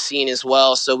hardcore scene as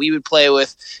well. So we would play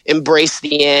with Embrace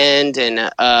the End and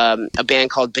a band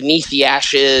called Beneath the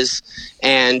Ashes.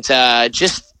 And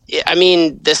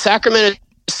the Sacramento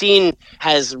scene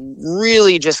has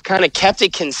really just kind of kept a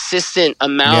consistent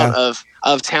amount of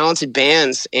talented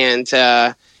bands. And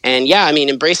yeah, I mean,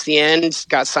 Embrace the End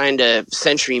got signed to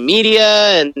Century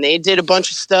Media, and they did a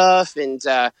bunch of stuff. And,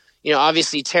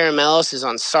 obviously Tara Mellis is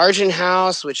on Sargent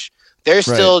House, which they're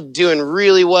still doing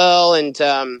really well. And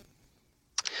the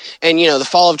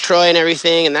Fall of Troy and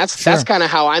everything. And that's kind of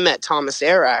how I met Thomas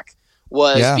Erak,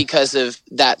 was because of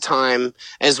that time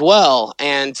as well.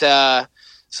 And,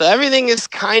 so everything is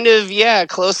kind of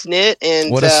close knit,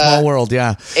 and what a small world,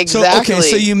 exactly.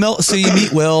 So you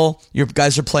meet Will. You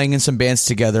guys are playing in some bands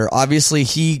together. Obviously,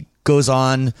 he goes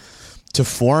on to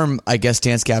form, I guess,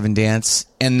 Dance Gavin Dance,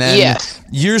 and then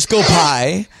years go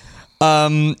by.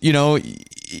 I'm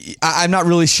not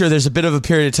really sure. There's a bit of a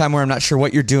period of time where I'm not sure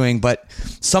what you're doing, but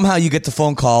somehow you get the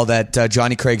phone call that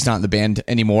Johnny Craig's not in the band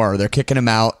anymore, or they're kicking him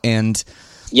out, and.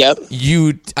 Yep.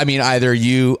 I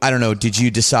don't know, did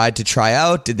you decide to try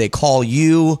out? Did they call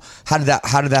you? How did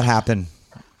that happen?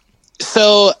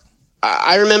 So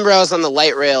I remember I was on the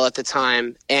light rail at the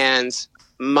time, and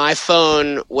my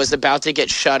phone was about to get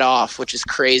shut off, which is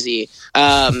crazy.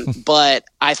 But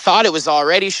I thought it was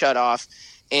already shut off,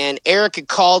 and Eric had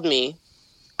called me,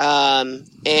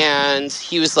 and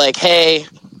he was like, "Hey,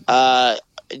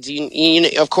 do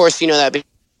you of course, you know that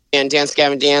band Dance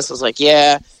Gavin Dance?" I was like,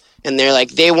 "Yeah." And they're like,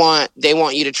 they want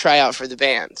you to try out for the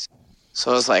band.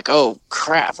 So I was like, oh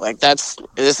crap, like this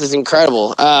is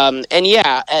incredible. During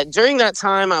that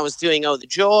time I was doing Oh the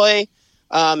Joy.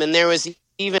 And there was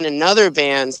even another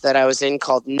band that I was in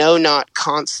called No Not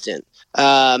Constant.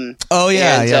 Right.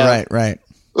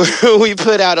 We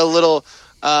put out a little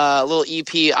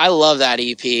EP. I love that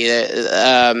EP.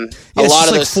 A lot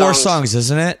of those 4 songs,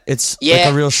 isn't it? It's like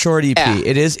a real short EP. Yeah.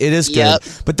 It is good.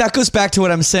 But that goes back to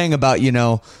what I'm saying about,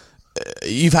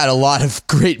 you've had a lot of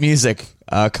great music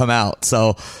come out.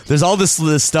 So there's all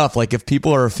this stuff. Like, if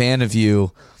people are a fan of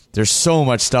you, there's so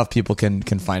much stuff people can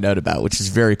find out about, which is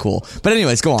very cool. But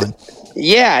anyways, go on.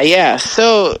 Yeah.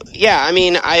 So, I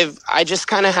mean, I just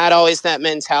kind of had always that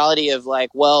mentality of like,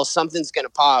 well, something's going to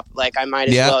pop. Like, I might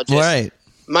as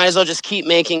well just keep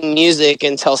making music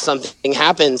until something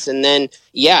happens. And then,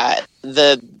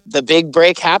 the big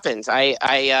break happened.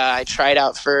 I tried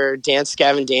out for Dance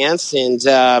Gavin Dance, and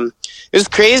it was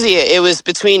crazy. It was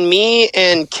between me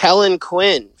and Kellen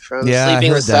Quinn from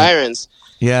Sleeping with Sirens.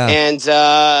 Yeah. And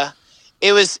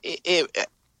it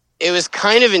was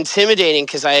kind of intimidating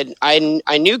because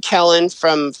I knew Kellen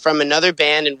from another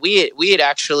band, and we had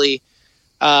actually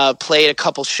played a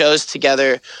couple shows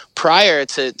together prior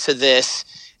to this.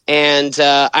 And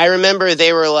I remember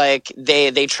they were like,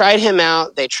 they tried him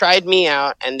out, they tried me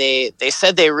out, and they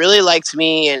said they really liked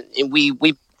me, and we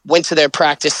went to their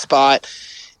practice spot,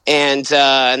 and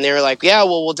they were like, yeah,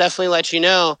 well, we'll definitely let you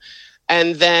know.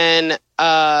 And then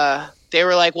they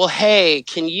were like, well, hey,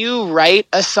 can you write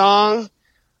a song?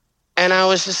 And I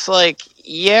was just like,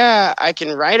 yeah, I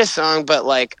can write a song, but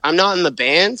like, I'm not in the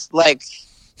band. Like,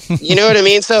 you know what I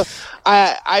mean? So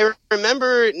I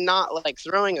remember not like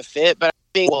throwing a fit, but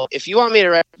being, well, if you want me to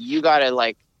rap, you gotta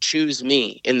like choose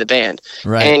me in the band.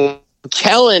 Right. And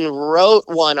Kellen wrote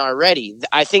one already.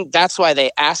 I think that's why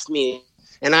they asked me,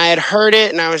 and I had heard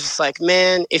it, and I was just like,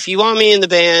 man, if you want me in the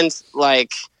band,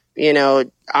 like,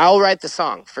 I'll write the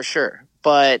song for sure,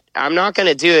 but I'm not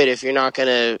gonna do it if you're not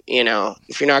gonna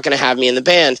have me in the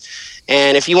band.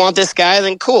 And if you want this guy,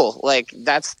 then cool. Like,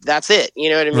 that's it. You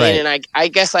know what I mean? Right. And I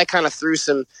guess I kind of threw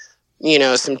some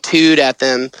toot at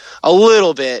them a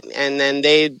little bit. And then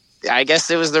I guess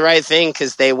it was the right thing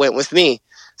because they went with me.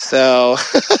 So,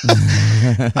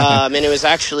 and it was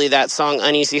actually that song,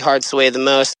 Uneasy Heart Sway the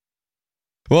Most.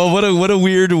 Well, what a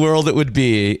weird world it would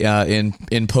be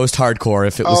in post-hardcore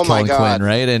if it was Kellen Quinn,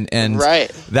 right? And right.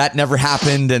 That never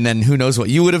happened, and then who knows what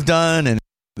you would have done, and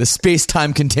the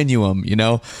space-time continuum,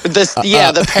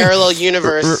 the parallel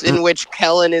universe in which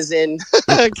Kellen is in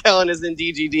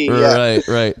DGD. Yeah.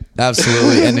 Right,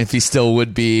 absolutely. And if he still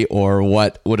would be, or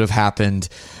what would have happened.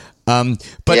 But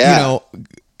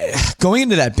going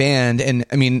into that band, and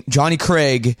I mean, Johnny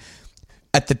Craig,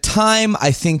 at the time,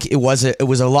 I think it was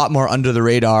a lot more under the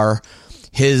radar,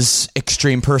 his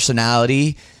extreme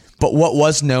personality, but what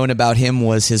was known about him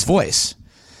was his voice.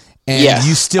 And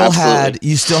you still had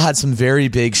some very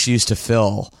big shoes to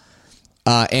fill.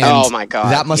 And oh my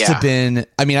God, that must have been,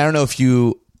 I mean, I don't know if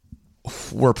you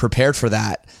were prepared for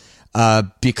that,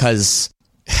 because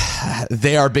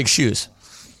they are big shoes.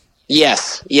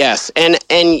 Yes, and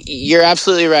you're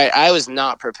absolutely right. I was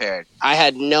not prepared. I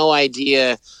had no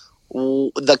idea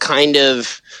the kind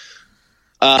of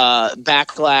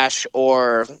backlash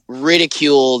or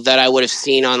ridicule that I would have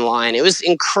seen online. It was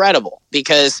incredible,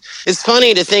 because it's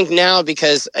funny to think now,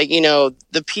 because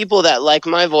the people that like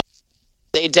my voice,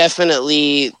 they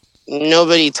definitely,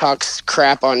 nobody talks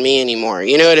crap on me anymore.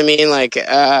 You know what I mean? Like,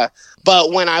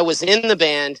 but when I was in the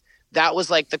band, that was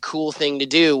like the cool thing to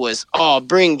do was,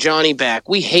 bring Johnny back.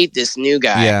 We hate this new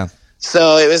guy. Yeah.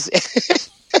 So it was,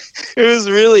 it was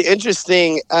really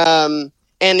interesting. And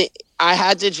I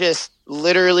had to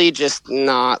literally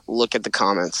not look at the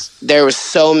comments. There was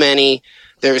so many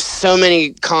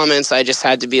comments. I just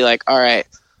had to be like, all right,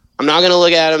 I'm not going to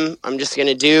look at them. I'm just going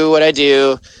to do what I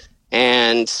do.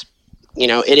 And,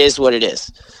 it is what it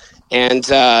is. And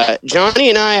Johnny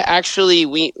and I actually,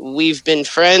 we've been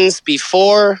friends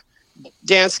before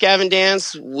Dance Gavin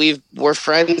Dance. We're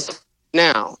friends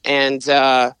now, and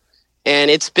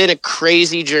it's been a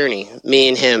crazy journey, me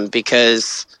and him,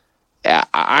 because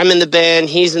I'm in the band,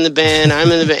 he's in the band, I'm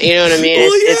in the band. You know what I mean?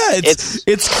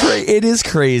 It is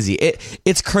crazy.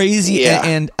 It's crazy, yeah.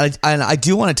 and I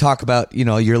do want to talk about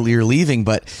you're leaving,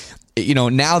 but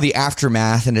now the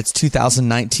aftermath, and it's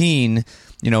 2019.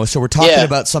 So we're talking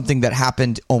about something that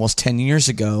happened almost 10 years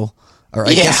ago. Or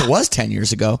I guess it was 10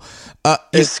 years ago.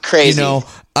 It's crazy.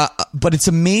 But it's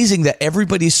amazing that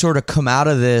everybody's sort of come out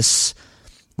of this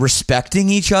respecting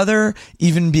each other,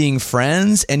 even being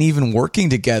friends, and even working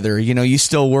together. You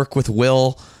still work with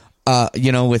Will,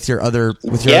 with your other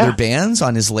bands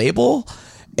on his label.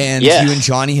 And you and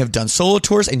Johnny have done solo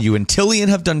tours, and you and Tillian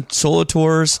have done solo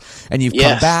tours, and you've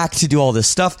come back to do all this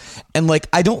stuff. And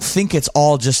I don't think it's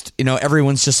all just,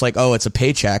 everyone's just like, oh, it's a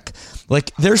paycheck.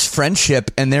 There's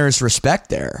friendship and there's respect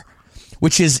there,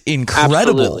 which is incredible.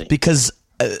 Absolutely. Because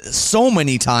so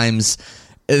many times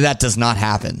that does not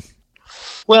happen.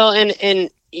 Well, and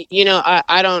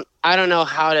I don't know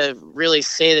how to really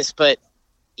say this, but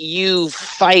you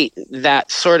fight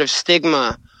that sort of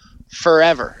stigma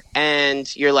forever,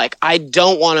 and you're like, I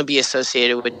don't want to be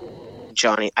associated with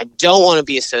Johnny. I don't want to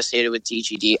be associated with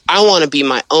DGD. I want to be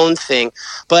my own thing.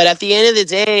 But at the end of the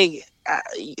day,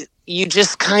 you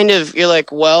just you're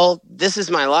like, well, this is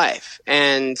my life,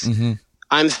 and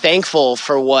I'm thankful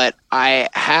for what I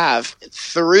have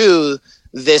through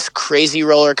this crazy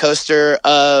roller coaster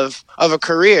of a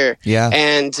career. Yeah.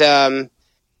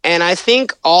 And I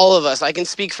think all of us, I can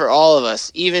speak for all of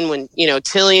us, even when,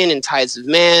 Tillian and Tides of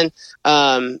Man,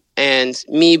 and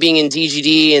me being in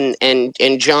DGD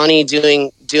and Johnny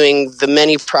doing the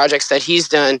many projects that he's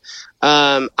done.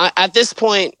 At this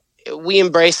point, we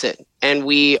embrace it, and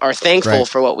we are thankful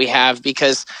for what we have,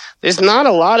 because there's not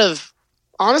a lot of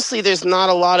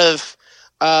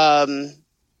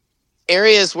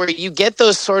areas where you get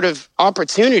those sort of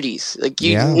opportunities.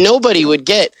 Nobody would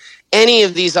get any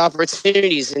of these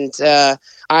opportunities. And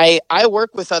I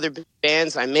work with other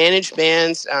bands. I manage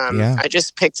bands. I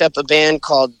just picked up a band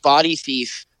called Body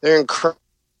Thief. They're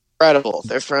incredible.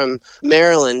 They're from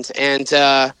Maryland. And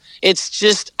it's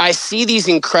just, I see these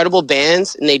incredible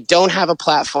bands, and they don't have a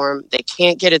platform. They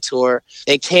can't get a tour.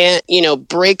 They can't,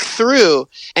 break through.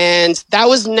 And that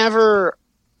was never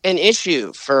an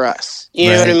issue for us. You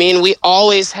know what I mean? We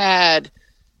always had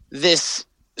this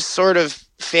sort of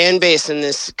fan base and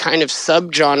this kind of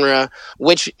subgenre,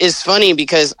 which is funny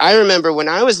because I remember when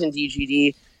I was in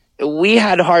DGD, we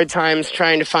had hard times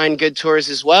trying to find good tours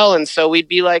as well. And so we'd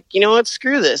be like, you know what,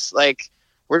 screw this.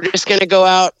 We're just going to go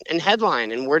out and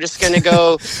headline, and we're just going to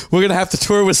go. We're going to have to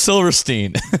tour with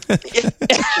Silverstein. That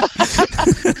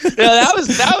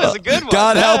was a good one.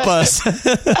 God help us.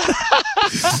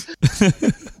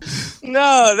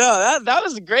 No, that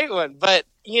was a great one. But,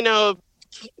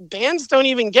 bands don't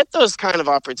even get those kind of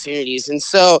opportunities. And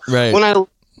so when I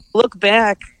look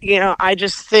back, I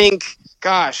just think,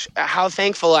 gosh, how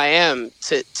thankful I am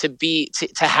to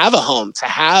have a home, to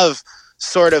have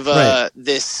sort of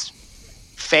this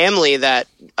family that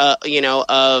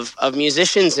of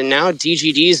musicians. And now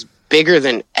DGD's bigger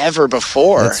than ever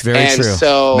before. That's very true.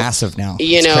 So massive now.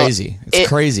 It's crazy. It's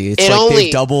crazy. It's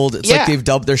they've doubled. It's like they've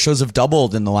doubled. Their shows have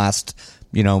doubled in the last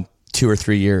 2 or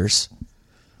 3 years.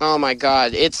 Oh my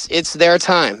God, it's their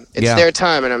time. It's their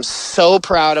time, and I'm so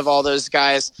proud of all those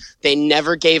guys. They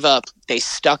never gave up. They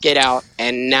stuck it out,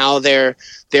 and now they're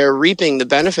reaping the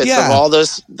benefits of all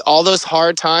those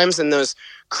hard times and those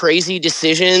crazy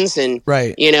decisions. And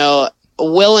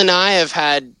Will and I have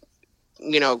had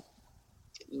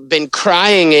been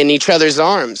crying in each other's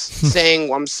arms, saying,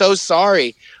 well, I'm so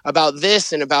sorry about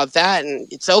this and about that, and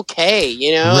it's okay,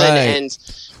 and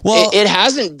well, it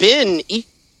hasn't been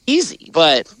easy,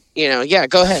 but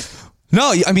go ahead.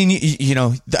 No, I mean, you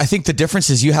know, I think the difference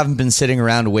is you haven't been sitting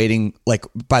around waiting, like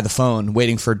by the phone,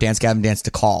 waiting for Dance Gavin Dance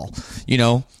to call. You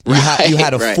know, you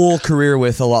had a full career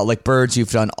with A Lot Like Birds.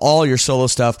 You've done all your solo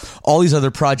stuff, all these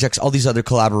other projects, all these other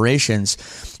collaborations.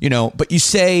 You know, but you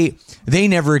say they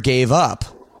never gave up.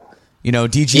 You know,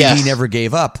 DGD never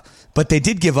gave up, but they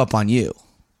did give up on you.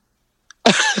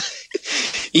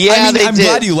 Yeah, I mean, I'm did.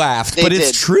 glad you laughed, but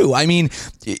it's true. I mean,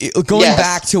 going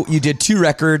back to, you did 2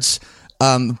 records,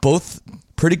 both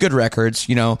pretty good records.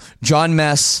 You know, John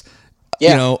Mess, you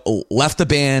know, left the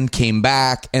band, came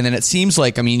back, and then it seems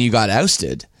like, I mean, you got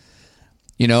ousted.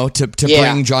 You know, to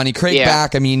bring Johnny Craig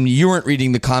back. I mean, you weren't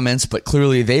reading the comments, but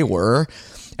clearly they were,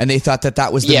 and they thought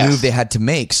that was the move they had to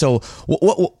make. So,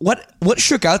 what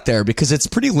shook out there, because it's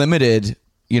pretty limited,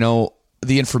 you know,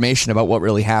 the information about what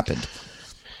really happened.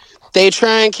 They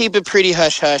try and keep it pretty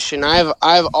hush-hush, and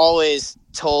I've always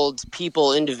told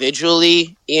people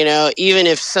individually, you know, even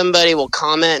if somebody will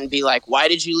comment and be like, why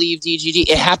did you leave DGD?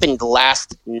 It happened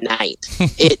last night.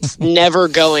 It's never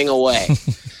going away.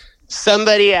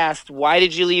 Somebody asked, why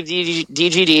did you leave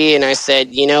DGD? And I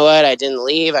said, you know what? I didn't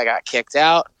leave. I got kicked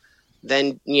out.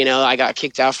 Then, you know, I got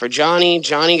kicked out for Johnny.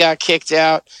 Johnny got kicked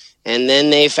out. And then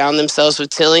they found themselves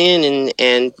with Tillian,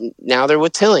 and now they're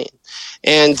with Tillian.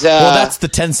 And well, that's the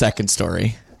 10-second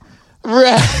story.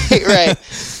 Right.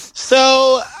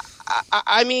 So,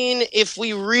 I mean, if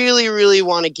we really, really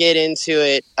want to get into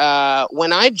it,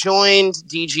 when I joined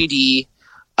DGD,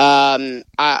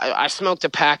 I smoked a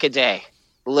pack a day.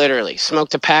 Literally,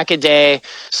 smoked a pack a day,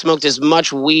 smoked as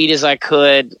much weed as I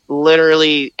could,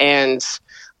 literally, and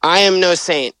I am no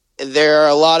saint. There are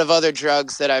a lot of other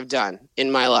drugs that I've done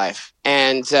in my life,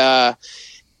 and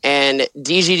DGD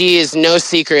is no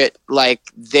secret. Like,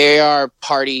 they are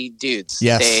party dudes.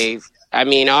 Yes. I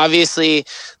mean, obviously,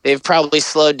 they've probably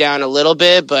slowed down a little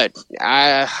bit, but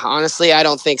honestly, I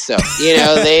don't think so. You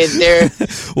know, they're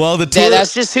well, the tour,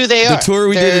 that's just who they are. The tour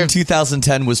we did in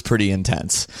 2010 was pretty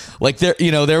intense. Like, there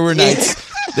were nights.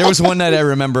 There was one night I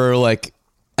remember, like,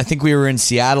 I think we were in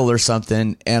Seattle or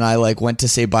something, and I like went to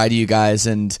say bye to you guys,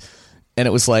 and it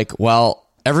was like, well,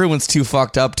 everyone's too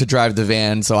fucked up to drive the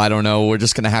van, so I don't know. We're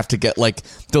just gonna have to get like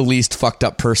the least fucked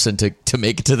up person to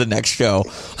make it to the next show.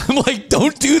 I'm like,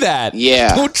 don't do that.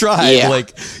 Yeah, don't drive. Yeah.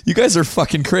 Like, you guys are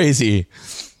fucking crazy.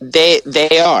 They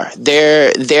are.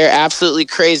 They're absolutely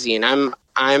crazy, and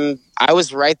I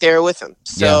was right there with them.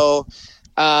 So,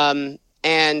 and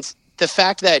the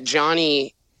fact that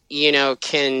Johnny, you know,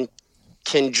 can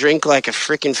drink like a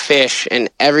freaking fish and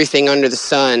everything under the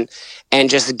sun, and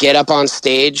just get up on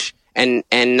stage and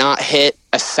not hit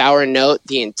a sour note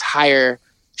the entire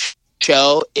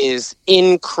show is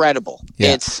incredible.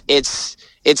 Yeah. It's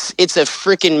a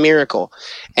freaking miracle.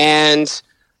 And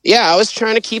yeah, I was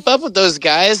trying to keep up with those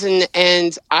guys,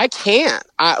 and I can't.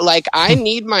 I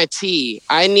need my tea.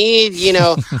 I need, you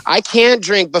know, I can't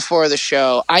drink before the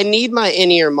show. I need my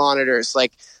in-ear monitors,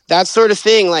 like that sort of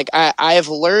thing. Like, I have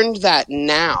learned that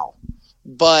now,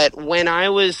 but when I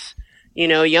was, you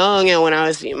know, young, and when I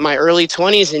was in my early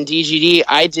 20s in DGD,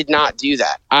 I did not do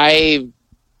that. I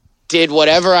did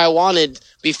whatever I wanted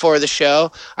before the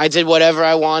show. I did whatever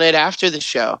I wanted after the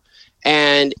show.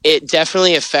 And it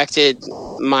definitely affected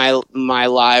my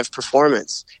live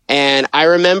performance. And I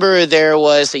remember there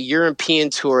was a European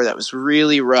tour that was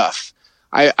really rough.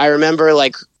 I remember,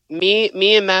 like,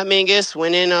 me and Matt Mingus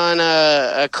went in on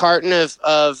a carton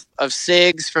of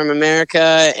cigs from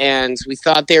America, and we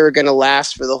thought they were going to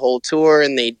last for the whole tour,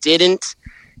 and they didn't.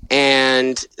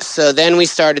 And so then we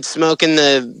started smoking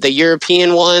the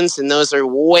European ones, and those are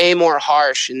way more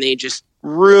harsh, and they just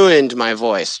ruined my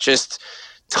voice, just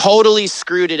totally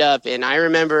screwed it up. And I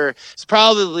remember it's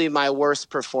probably my worst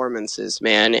performances,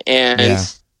 man. And yeah.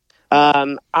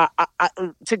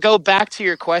 To go back to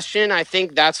your question, I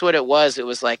think that's what it was. It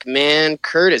was like, man,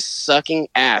 Kurt is sucking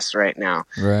ass right now.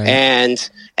 Right. And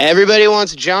everybody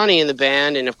wants Johnny in the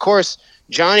band. And of course,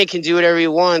 Johnny can do whatever he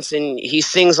wants, and he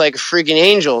sings like a freaking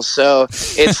angel. So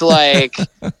it's like,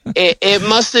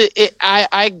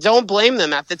 I don't blame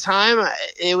them. At the time,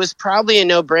 it was probably a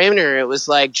no-brainer. It was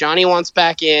like, Johnny wants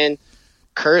back in.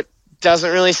 Kurt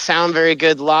doesn't really sound very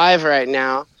good live right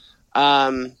now.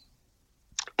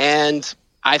 And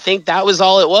I think that was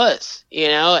all it was, you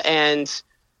know. And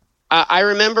I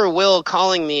remember Will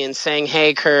calling me and saying,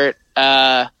 hey, Kurt,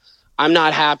 I'm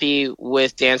not happy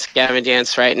with Dance Gavin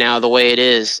Dance right now the way it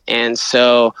is. And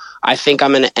so I think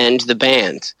I'm going to end the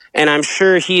band. And I'm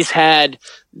sure he's had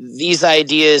these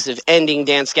ideas of ending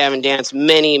Dance Gavin Dance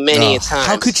many times.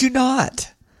 How could you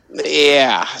not?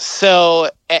 Yeah. So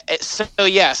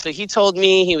he told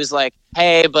me, he was like,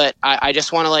 hey, but I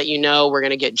just want to let you know we're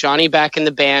going to get Johnny back in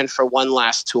the band for one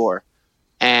last tour.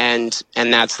 and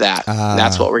that's that.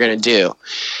 That's what we're gonna do.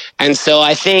 And so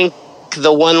I think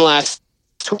the one last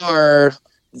tour,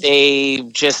 they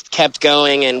just kept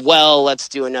going, and let's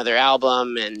do another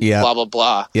album, and blah blah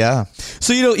blah. Yeah.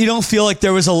 So you don't feel like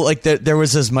there was there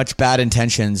was as much bad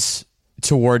intentions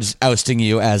towards ousting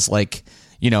you as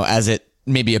as it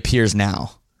maybe appears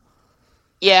now.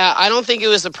 Yeah, I don't think it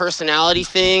was a personality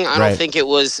thing. I don't think it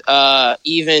was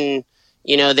even,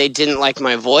 they didn't like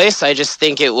my voice. I just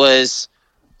think it was,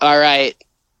 all right,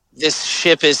 this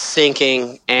ship is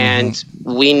sinking, and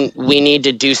we need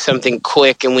to do something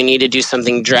quick, and we need to do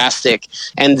something drastic,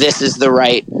 and this is the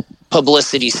right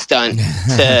publicity stunt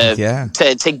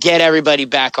to get everybody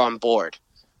back on board.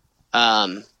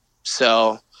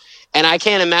 So, and I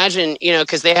can't imagine,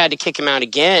 because they had to kick him out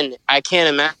again. I can't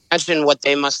imagine what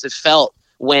they must have felt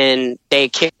when they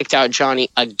kicked out Johnny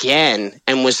again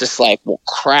and was just like, well,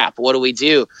 crap, what do we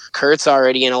do? Kurt's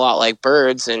already in A Lot Like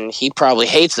Birds, and he probably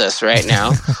hates us right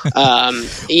now.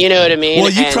 You know what I mean?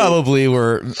 Well, you probably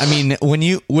were. I mean,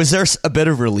 was there a bit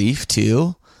of relief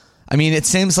too? I mean, it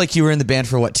seems like you were in the band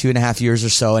for 2.5 years or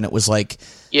so, and it was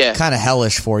kind of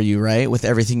hellish for you, right? With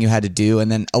everything you had to do.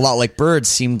 And then A Lot Like Birds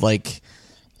seemed like,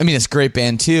 it's a great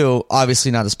band too,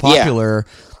 obviously not as popular,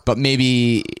 but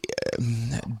maybe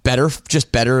better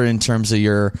in terms of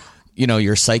your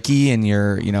psyche and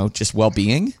your, just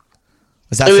well-being.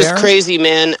 Is that fair? It was crazy,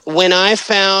 man. When I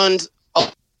found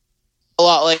A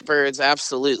Lot Like Birds,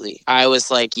 absolutely. I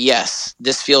was like, yes,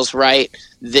 this feels right.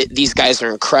 These guys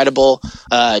are incredible.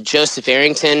 Joseph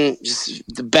Arrington, just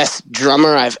the best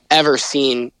drummer I've ever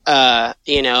seen, and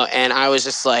I was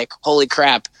just like, holy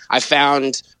crap, I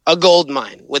found a gold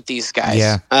mine with these guys.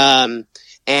 Yeah.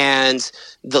 And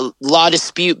the La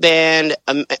Dispute Band,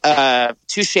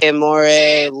 Touche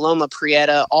Amore, Loma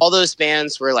Prieta, all those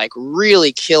bands were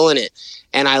really killing it.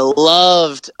 And I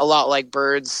loved A Lot Like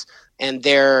Birds and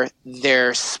their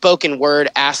spoken word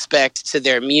aspect to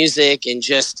their music, and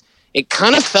just it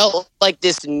kind of felt like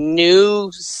this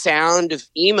new sound of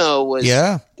emo was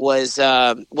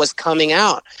coming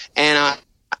out, and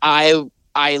I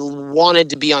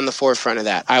wanted to be on the forefront of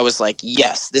that. I was like,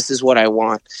 yes, this is what I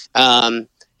want.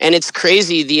 And it's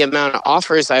crazy the amount of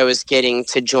offers I was getting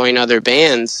to join other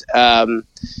bands. Tides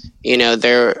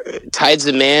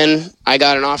of Man, I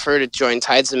got an offer to join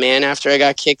Tides of Man after I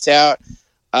got kicked out.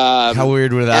 How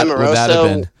weird would that have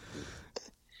been?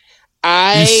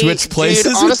 You switched places,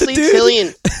 dude, honestly, with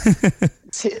the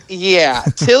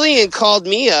dude? Tillian called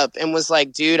me up and was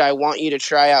like, dude, I want you to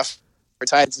try out for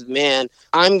Tides of Man.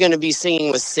 I'm going to be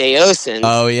singing with Seosin.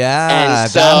 Oh, yeah,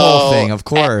 that whole thing, of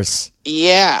course.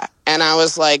 Yeah, and I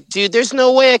was like, dude, there's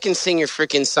no way I can sing your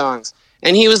freaking songs.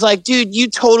 And he was like, dude, you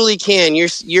totally can.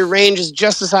 Your range is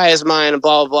just as high as mine, and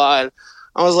blah, blah, blah. And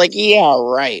I was like, yeah,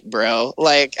 right, bro.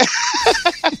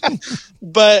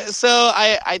 But so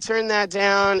I turned that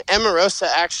down. Emarosa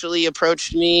actually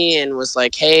approached me and was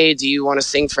like, hey, do you want to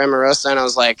sing for Emarosa? And I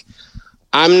was like,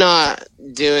 I'm not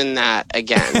doing that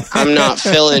again. I'm not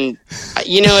feeling,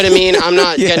 you know what I mean? I'm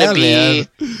not going to be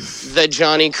the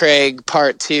Johnny Craig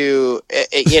part 2,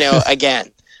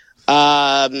 again.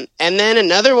 And then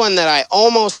another one that I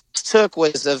almost took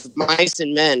was of Mice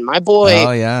and Men. My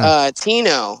boy,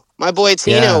 Tino. My boy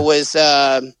Tino was,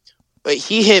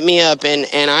 he hit me up, and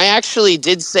I actually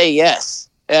did say yes.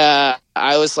 I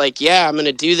was like, yeah, I'm going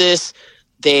to do this.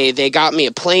 They got me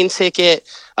a plane ticket.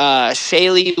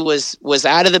 Shaylee was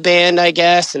out of the band, I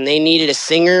guess, and they needed a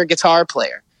singer, guitar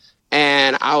player.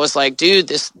 And I was like, dude,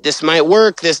 this might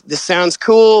work. This sounds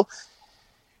cool.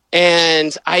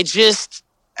 And I just,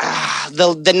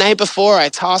 the night before, I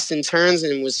tossed and turns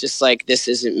and was just like, this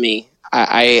isn't me.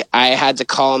 I had to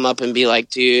call him up and be like,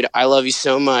 dude, I love you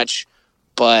so much,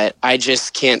 but I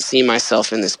just can't see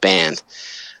myself in this band.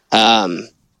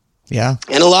 Yeah.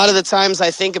 And a lot of the times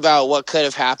I think about what could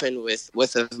have happened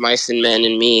with Of Mice and Men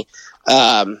and me.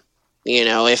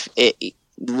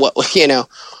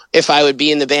 If I would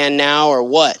be in the band now or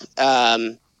what,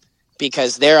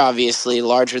 because they're obviously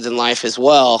larger than life as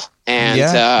well. And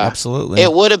absolutely,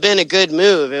 it would have been a good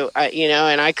move,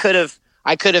 and I could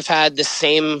have had the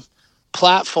same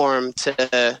platform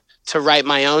to write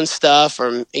my own stuff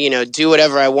or, do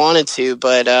whatever I wanted to.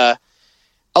 But A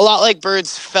Lot Like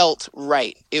Birds felt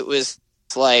right. It was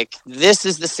like, this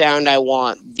is the sound I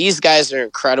want. These guys are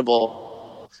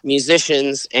incredible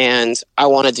musicians, and I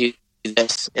want to do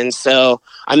this. And so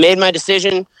I made my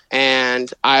decision,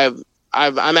 and I'm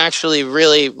actually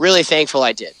really, really thankful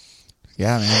I did.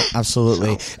 Yeah, man,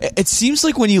 absolutely. It seems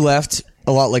like when you left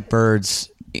A Lot Like Birds,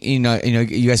 you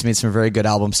guys made some very good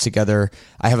albums together.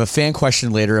 I have a fan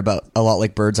question later about A Lot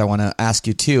Like Birds I want to ask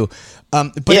you too.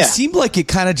 But it seemed like it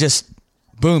kind of just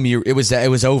boom, it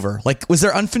was over. Like, was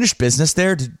there unfinished business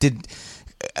there?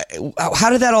 How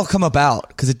did that all come about?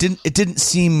 Because it didn't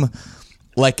seem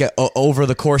like over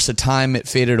the course of time it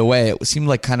faded away. It seemed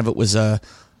like kind of it was all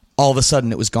of a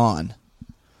sudden it was gone.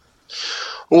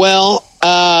 Well,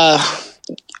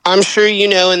 I'm sure you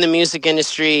know, in the music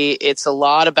industry, it's a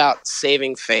lot about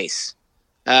saving face.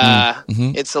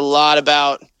 It's a lot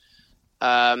about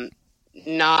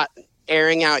not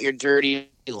airing out your dirty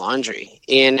laundry,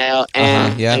 you know.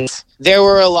 And there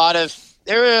were a lot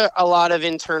of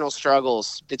internal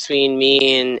struggles between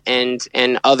me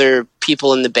and other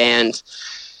people in the band,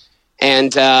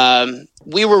 and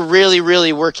we were really,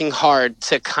 really working hard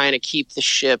to kind of keep the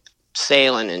ship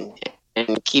sailing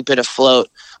and keep it afloat.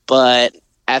 But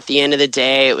at the end of the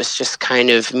day, it was just kind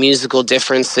of musical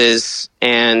differences,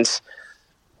 and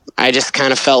I just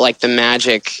kind of felt like the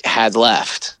magic had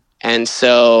left. And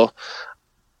so,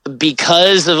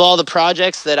 because of all the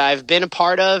projects that I've been a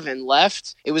part of and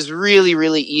left, it was really,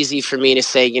 really easy for me to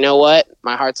say, you know what,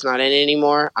 my heart's not in it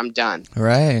anymore. I'm done.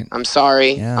 Right. I'm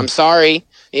sorry. Yeah. I'm sorry.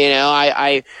 You know,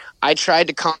 I tried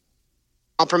to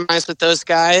compromise with those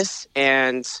guys,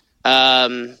 and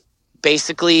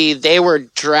basically they were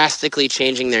drastically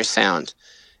changing their sound,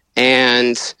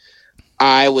 and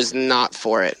I was not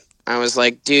for it. I was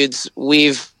like, dudes,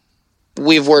 we've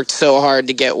worked so hard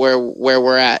to get where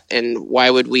we're at, and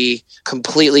why would we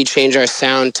completely change our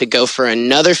sound to go for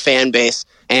another fan base?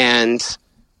 And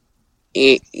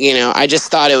you know, I just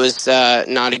thought it was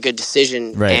not a good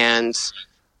decision. Right. And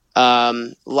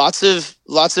lots of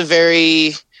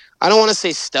very, I don't want to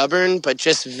say stubborn, but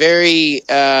just very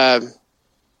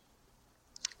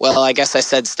well, I guess I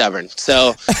said stubborn.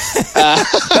 So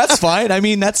that's fine. I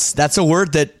mean, that's a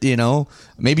word that, you know,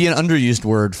 maybe an underused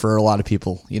word for a lot of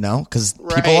people, you know, because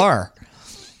people are.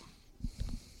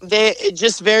 They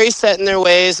just very set in their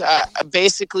ways.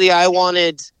 Basically, I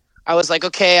was like,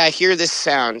 okay, I hear this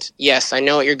sound. Yes, I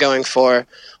know what you're going for,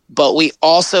 but we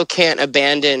also can't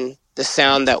abandon the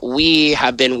sound that we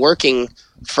have been working,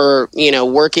 trying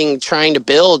to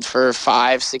build for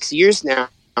 5-6 years now.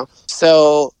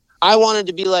 So I wanted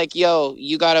to be like, yo,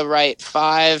 you got to write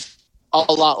 5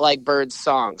 A Lot Like Birds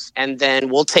songs, and then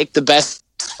we'll take the best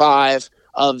 5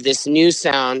 of this new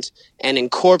sound and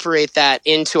incorporate that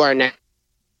into our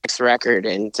next record.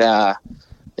 And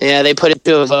they put it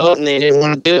to a vote, and they didn't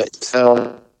want to do it.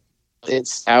 So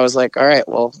I was like, all right,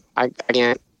 well, I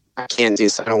can't do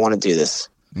this. I don't want to do this.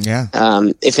 Yeah.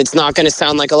 If it's not going to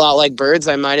sound like A Lot Like Birds,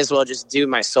 I might as well just do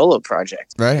my solo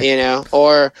project, right? You know,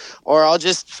 or I'll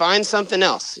just find something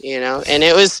else, you know. And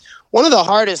it was one of the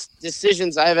hardest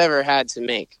decisions I've ever had to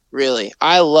make. Really,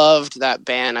 I loved that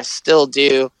band. I still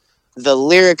do. The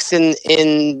lyrics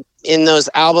in those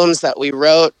albums that we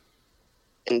wrote,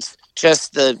 and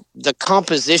just the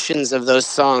compositions of those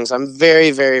songs, I'm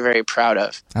very, very, very proud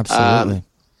of. Absolutely.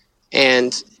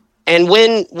 And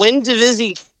when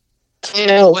Divizzy came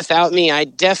out without me, I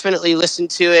definitely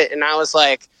listened to it, and I was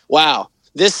like, wow,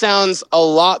 this sounds a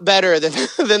lot better than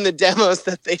the demos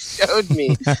that they showed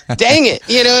me. Dang it,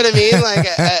 you know what I mean? Like,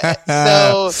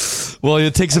 so well,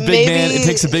 it takes a big man. It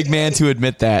takes a big man to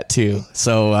admit that too.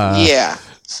 So yeah,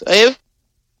 so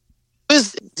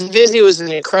Divizzy was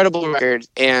an incredible record,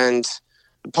 and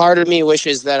part of me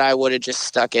wishes that I would have just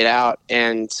stuck it out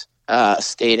and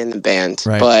stayed in the band.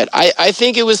 Right. But I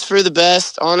think it was for the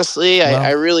best, honestly. Well,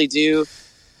 I really do.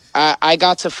 I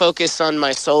got to focus on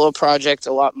my solo project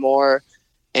a lot more,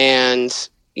 and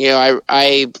you know,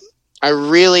 I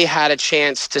really had a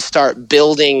chance to start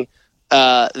building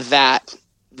that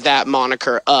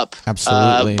moniker up.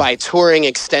 Absolutely. By touring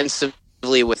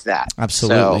extensively with that.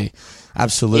 Absolutely. So,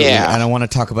 absolutely. Yeah. And I want to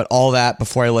talk about all that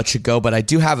before I let you go, but I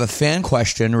do have a fan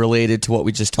question related to what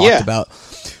we just talked about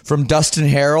from Dustin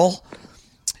Harrell.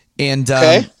 And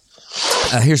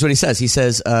here's what he says. He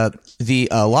says, the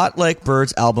A Lot Like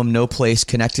Birds album, No Place,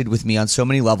 connected with me on so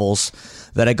many levels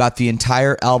that I got the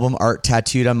entire album art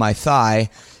tattooed on my thigh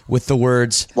with the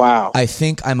words, wow, I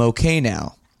think I'm okay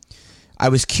now. I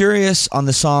was curious on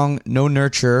the song No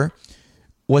Nurture.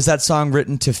 Was that song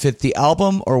written to fit the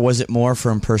album, or was it more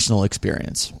from personal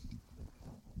experience?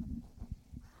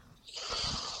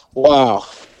 Wow.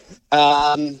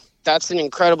 That's an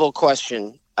incredible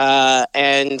question.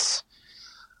 And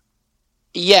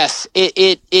yes,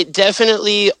 it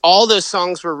definitely, all those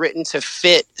songs were written to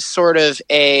fit sort of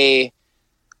a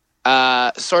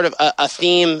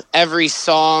theme. Every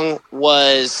song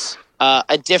was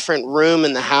a different room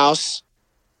in the house.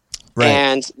 Right.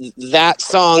 And that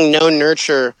song, No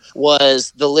Nurture,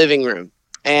 was the living room.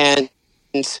 And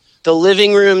the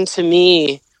living room, to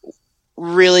me,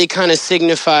 really kind of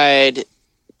signified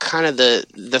kind of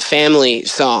the family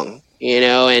song.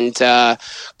 and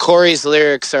Corey's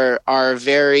lyrics are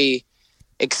very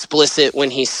explicit when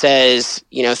he says,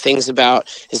 things about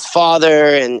his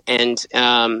father, and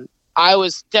I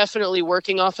was definitely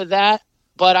working off of that,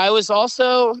 but I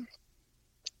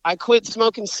quit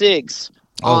smoking cigs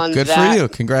on good that, for you.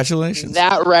 Congratulations.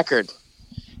 That record.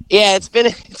 Yeah, it's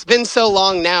been so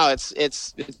long now.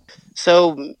 It's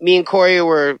so me and Corey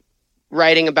were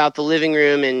writing about the living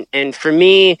room, and for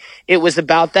me it was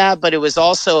about that, but it was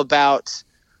also about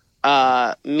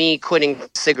me quitting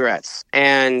cigarettes.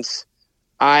 And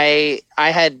I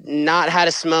had not had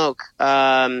a smoke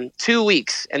 2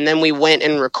 weeks, and then we went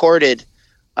and recorded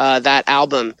that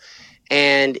album,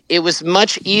 and it was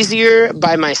much easier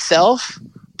by myself.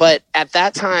 But at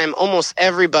that time, almost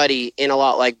everybody in A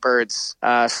Lot Like Birds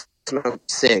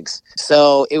smoked cigs,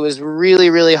 so it was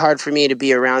really, really hard for me to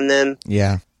be around them.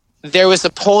 Yeah, there was a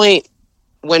point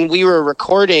when we were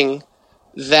recording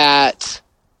that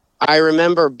I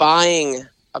remember buying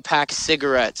a pack of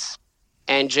cigarettes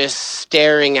and just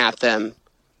staring at them.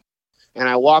 And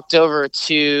I walked over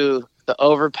to the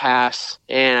overpass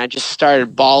and I just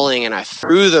started bawling, and I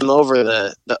threw them over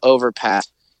the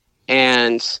overpass.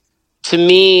 And to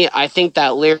me, I think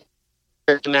that lyric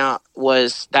came out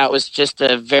was just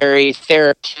a very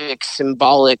therapeutic,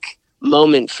 symbolic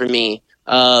moment for me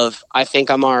of, I think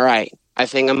I'm all right. I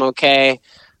think I'm okay.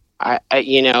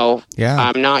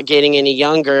 I'm not getting any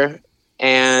younger,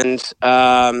 and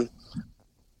I'm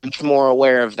more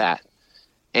aware of that.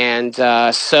 And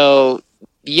I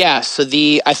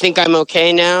think I'm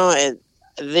okay now. And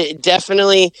it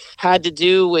definitely had to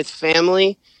do with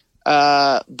family,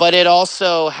 but it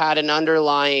also had an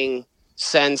underlying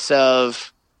sense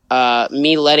of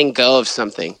me letting go of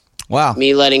something. Wow.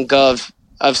 Me letting go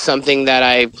of something that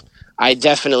I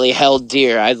definitely held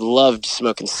dear. I loved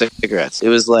smoking cigarettes. It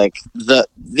was like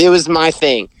it was my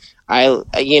thing.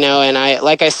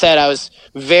 Like I said, I was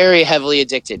very heavily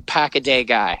addicted, pack a day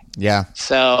guy. Yeah.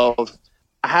 So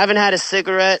I haven't had a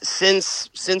cigarette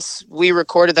since we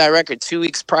recorded that record 2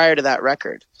 weeks prior to that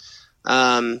record.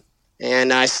 And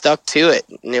I stuck to it.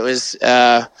 And it was,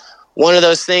 one of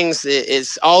those things that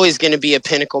is always going to be a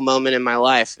pinnacle moment in my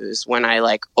life, is when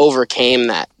I overcame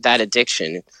that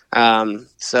addiction.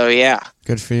 So yeah.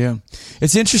 Good for you.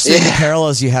 It's interesting the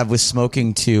parallels you have with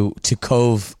smoking to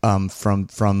Cove from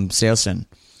Saosin.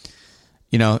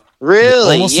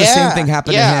 Really? Almost the same thing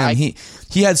happened to him.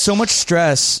 He had so much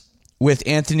stress with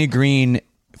Anthony Green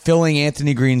filling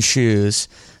Anthony Green's shoes,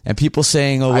 and people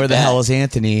saying, "Oh, where the hell is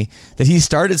Anthony?" that he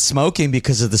started smoking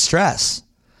because of the stress.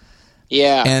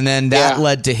 Yeah. And then that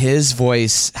led to his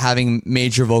voice having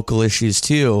major vocal issues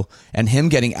too, and him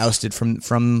getting ousted from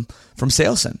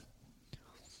Saosin.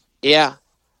 Yeah.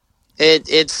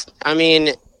 It's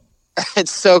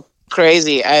so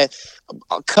crazy.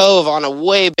 Cove on a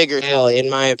way bigger scale, in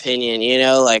my opinion,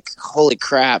 holy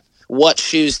crap, what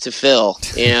shoes to fill,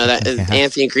 that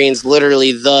Anthony Green's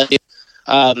literally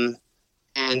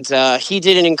and he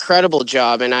did an incredible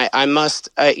job. And I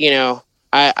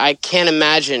can't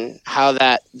imagine how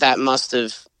that must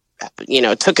have,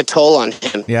 took a toll on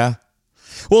him. Yeah.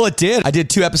 Well, it did. I did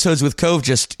 2 episodes with Cove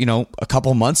just, a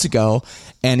couple months ago.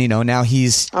 And, now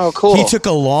he's... Oh, cool. He took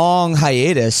a long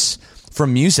hiatus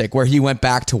from music where he went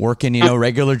back to working,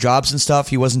 regular jobs and stuff.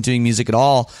 He wasn't doing music at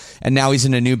all. And now he's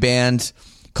in a new band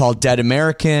called Dead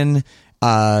American.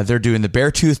 They're doing the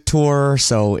Beartooth tour.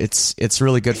 So it's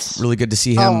really good to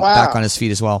see him back on his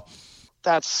feet as well.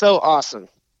 That's so awesome.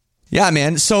 Yeah,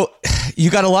 man. So you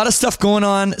got a lot of stuff going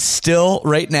on still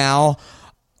right now.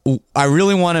 I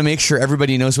really want to make sure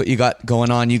everybody knows what you got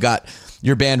going on. You got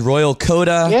your band Royal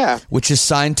Coda, which is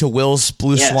signed to Will's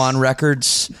Blue Swan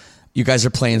Records. You guys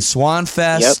are playing Swan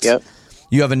Fest. Yep.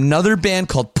 You have another band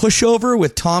called Pushover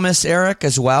with Thomas Eric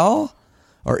as well,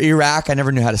 or Iraq. I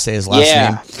never knew how to say his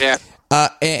last name. Yeah.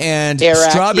 And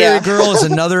Iraq, Strawberry Girl is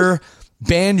another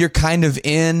band you're kind of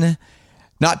in.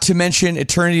 Not to mention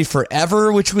Eternity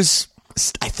Forever, which was,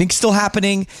 I think, still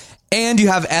happening. And you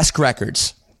have Esk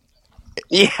Records.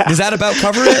 Yeah. Does that about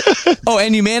cover it? Oh,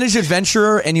 and you manage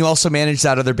Adventurer, and you also manage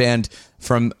that other band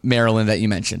from Maryland that you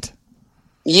mentioned.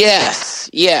 Yes,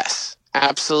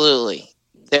 absolutely.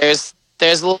 There's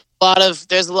a lot of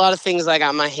things I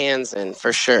got my hands in,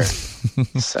 for sure.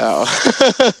 So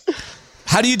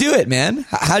how do you do it, man?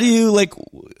 How do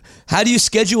you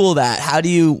schedule that?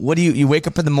 You wake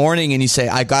up in the morning and you say,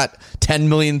 I got 10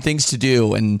 million things to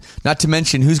do, and not to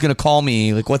mention who's going to call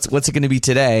me, what's it going to be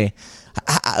today?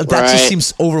 That just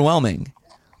seems overwhelming.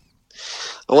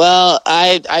 Well,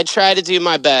 I try to do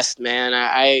my best,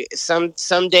 man.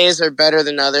 Some days are better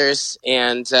than others,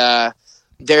 and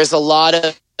there's a lot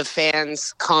of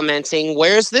fans commenting,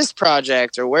 where's this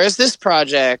project, or where's this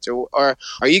project, or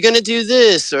are you going to do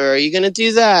this, or are you going to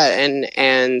do that?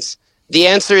 And the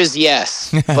answer is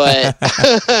yes, but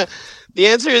the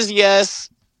answer is yes.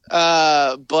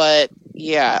 But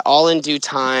yeah, all in due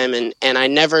time. And I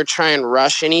never try and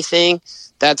rush anything.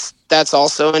 That's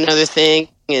also another thing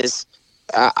is,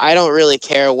 I don't really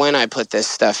care when I put this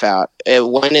stuff out.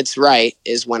 When it's right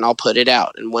is when I'll put it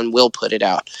out, and when we'll put it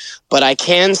out. But I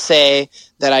can say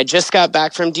that I just got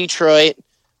back from Detroit,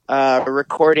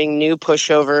 recording new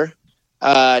Pushover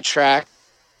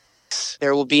tracks.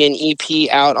 There will be an EP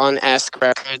out on Esk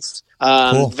Records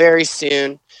Cool. very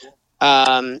soon,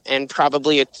 and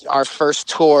probably our first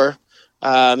tour,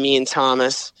 me and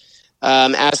Thomas,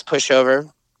 as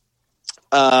Pushover.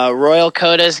 Royal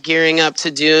Coda's gearing up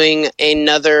to doing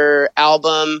another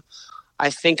album. I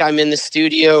think I'm in the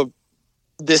studio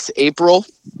this April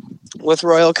with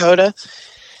Royal Coda.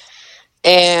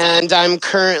 And I'm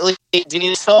currently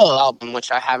doing a solo album,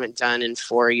 which I haven't done in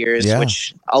 4 years,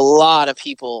 which a lot of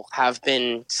people have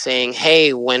been saying,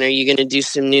 hey, when are you going to do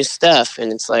some new stuff?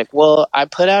 And it's like, well, I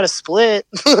put out a split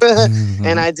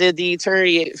and I did the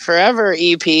Eternity Forever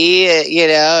EP,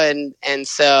 and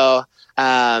so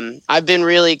I've been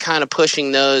really kind of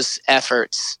pushing those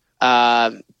efforts.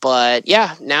 But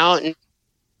yeah, now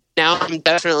I'm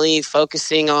definitely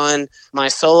focusing on my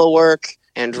solo work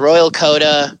and Royal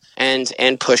Coda and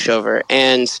Pushover.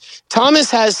 And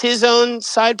Thomas has his own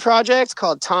side project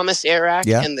called Thomas Arak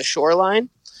and the Shoreline.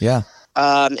 Yeah.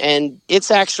 And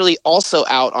it's actually also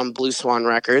out on Blue Swan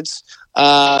Records.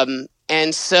 And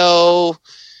so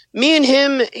me and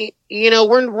him,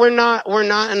 we're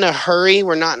not in a hurry.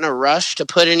 We're not in a rush to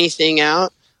put anything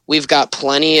out. We've got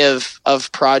plenty of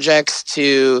projects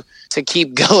to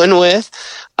keep going with.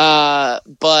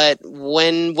 But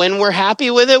when we're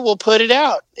happy with it, we'll put it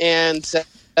out. And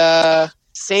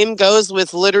same goes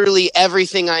with literally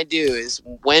everything I do is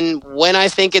when I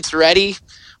think it's ready,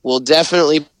 we'll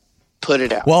definitely put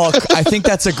it out. Well, I think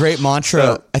that's a great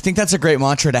mantra. I think that's a great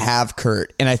mantra to have,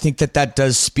 Kurt. And I think that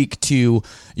does speak to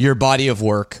your body of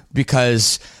work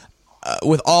because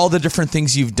with all the different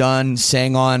things you've done,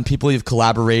 sang on, people you've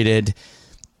collaborated,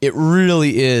 it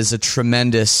really is a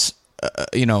tremendous,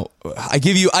 I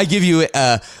give you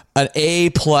an A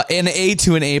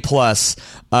to an A plus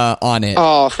on it.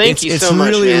 Oh, thank you so much,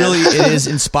 It's really, man. really, it is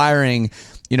inspiring,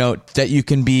 that you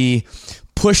can be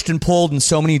pushed and pulled in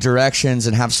so many directions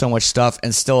and have so much stuff.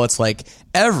 And still it's like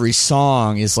every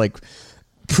song is like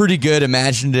pretty good,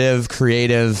 imaginative,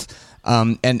 creative,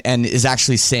 and is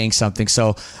actually saying something.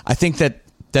 So I think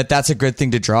that's a good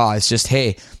thing to draw. It's just,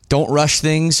 hey, don't rush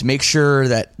things. Make sure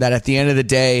that at the end of the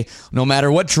day, no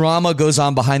matter what drama goes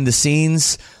on behind the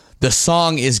scenes, the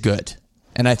song is good.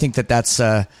 And I think that's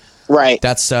right.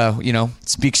 That's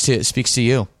speaks to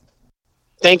you.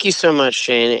 Thank you so much,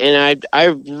 Shane. And I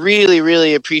really,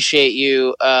 really appreciate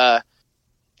you.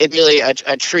 It's really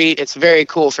a treat. It's very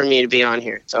cool for me to be on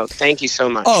here. So thank you so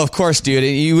much. Oh, of course, dude.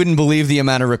 You wouldn't believe the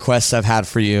amount of requests I've had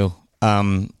for you. So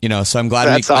I'm glad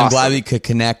awesome. I'm glad we could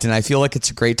connect, and I feel like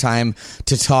it's a great time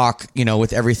to talk,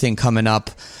 with everything coming up.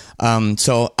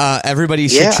 So everybody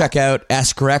should check out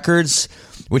Esk Records,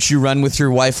 which you run with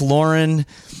your wife, Lauren,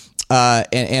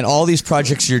 and all these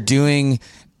projects you're doing,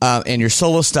 and your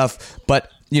solo stuff.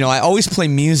 But, I always play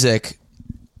music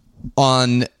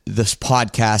on this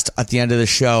podcast at the end of the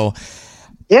show.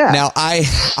 Yeah. Now I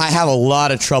have a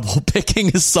lot of trouble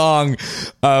picking a song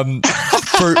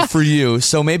for you,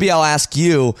 so maybe I'll ask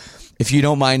you if you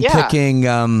don't mind picking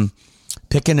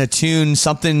a tune,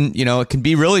 something it can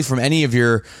be really from any of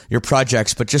your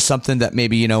projects, but just something that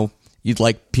maybe you'd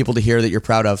like people to hear that you're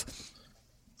proud of.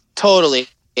 Totally.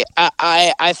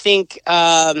 I think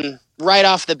right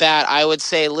off the bat, I would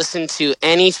say listen to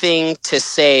Anything to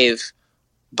Save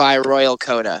by Royal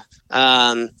Coda.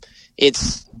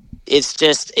 It's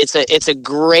a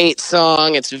great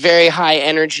song. It's very high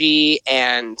energy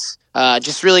and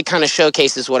just really kind of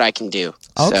showcases what I can do.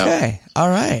 Okay. So, all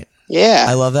right. Yeah.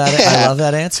 I love that. I love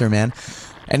that answer, man.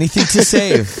 Anything to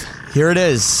Save. Here it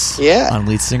is. Yeah. On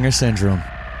Lead Singer Syndrome.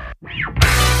 I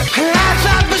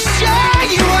thought for sure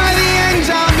you were the end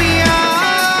all be all.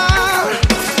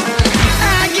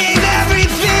 I gave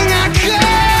everything I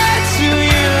could to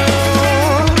you,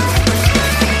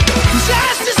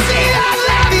 just to see that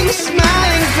loving,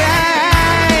 smiling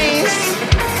face.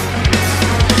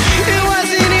 It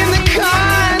wasn't in the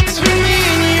cards for me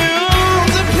and you.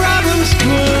 The problems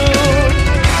grew.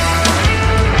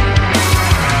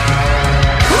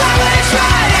 Well, I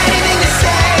tried anything to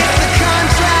save the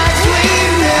contract we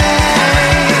made.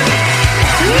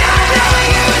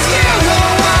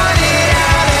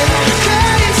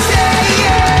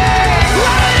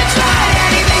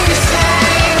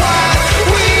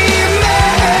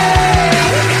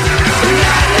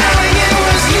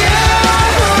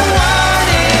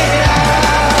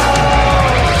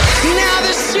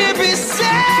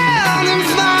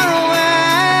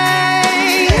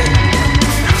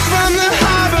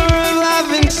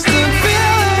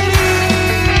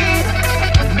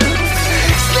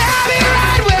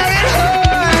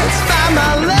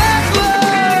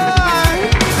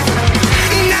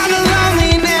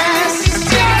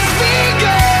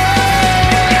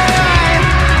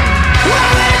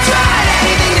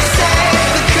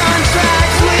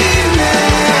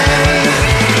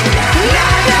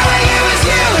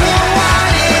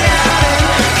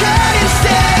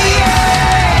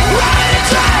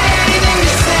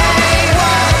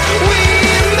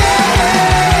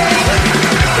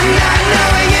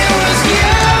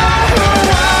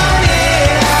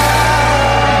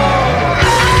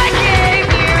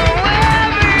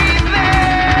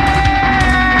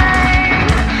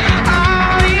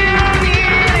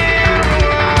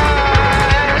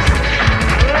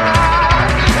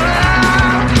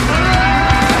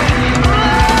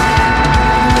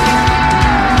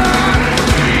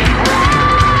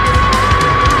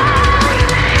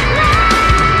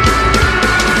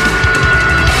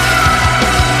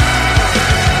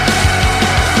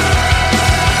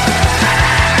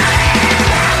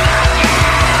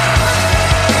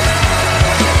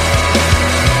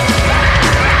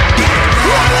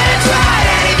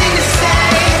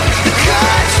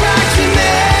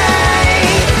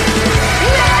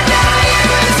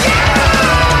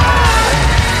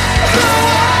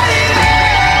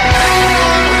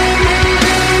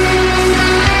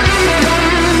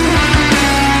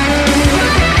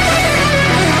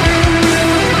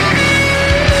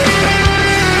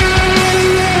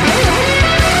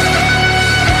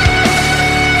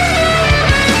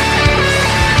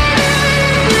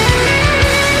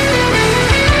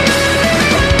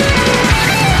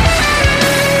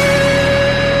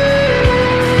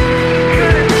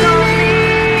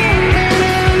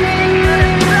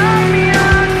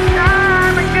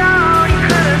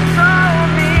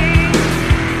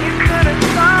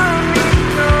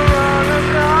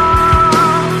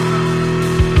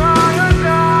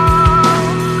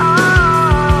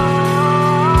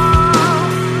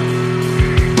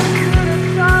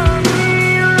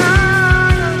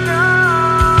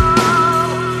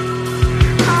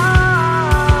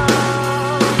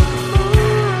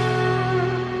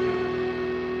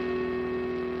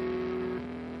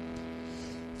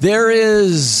 There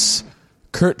is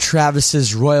Kurt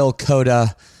Travis's Royal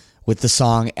Coda with the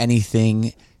song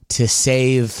Anything to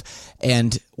Save.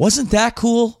 And wasn't that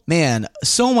cool? Man,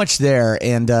 so much there.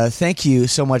 And thank you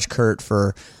so much, Kurt,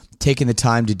 for taking the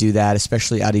time to do that,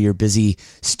 especially out of your busy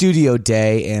studio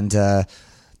day. And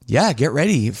yeah, get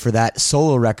ready for that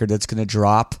solo record that's going to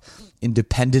drop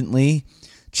independently.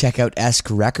 Check out Esk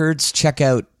Records. Check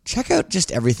out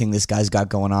just everything this guy's got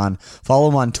going on. Follow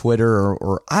him on Twitter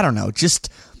or I don't know, just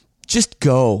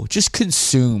go. Just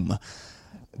consume.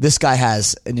 This guy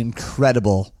has an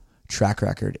incredible track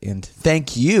record. And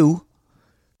thank you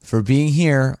for being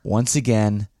here once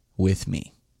again with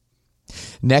me.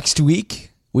 Next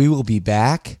week, we will be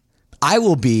back. I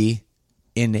will be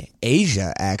in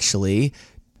Asia, actually.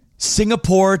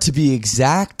 Singapore, to be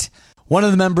exact. One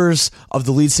of the members of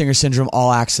the Lead Singer Syndrome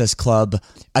All Access Club,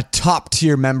 a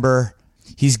top-tier member.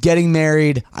 He's getting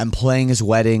married. I'm playing his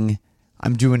wedding.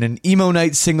 I'm doing an emo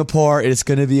night Singapore. It's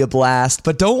going to be a blast.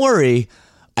 But don't worry,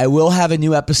 I will have a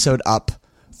new episode up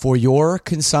for your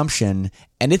consumption,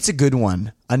 and it's a good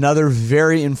one. Another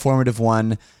very informative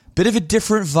one. Bit of a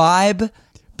different vibe,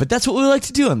 but that's what we like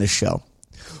to do on this show.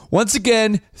 Once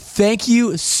again, thank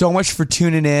you so much for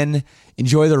tuning in.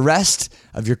 Enjoy the rest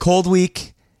of your cold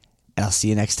week, and I'll see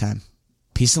you next time.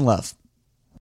 Peace and love.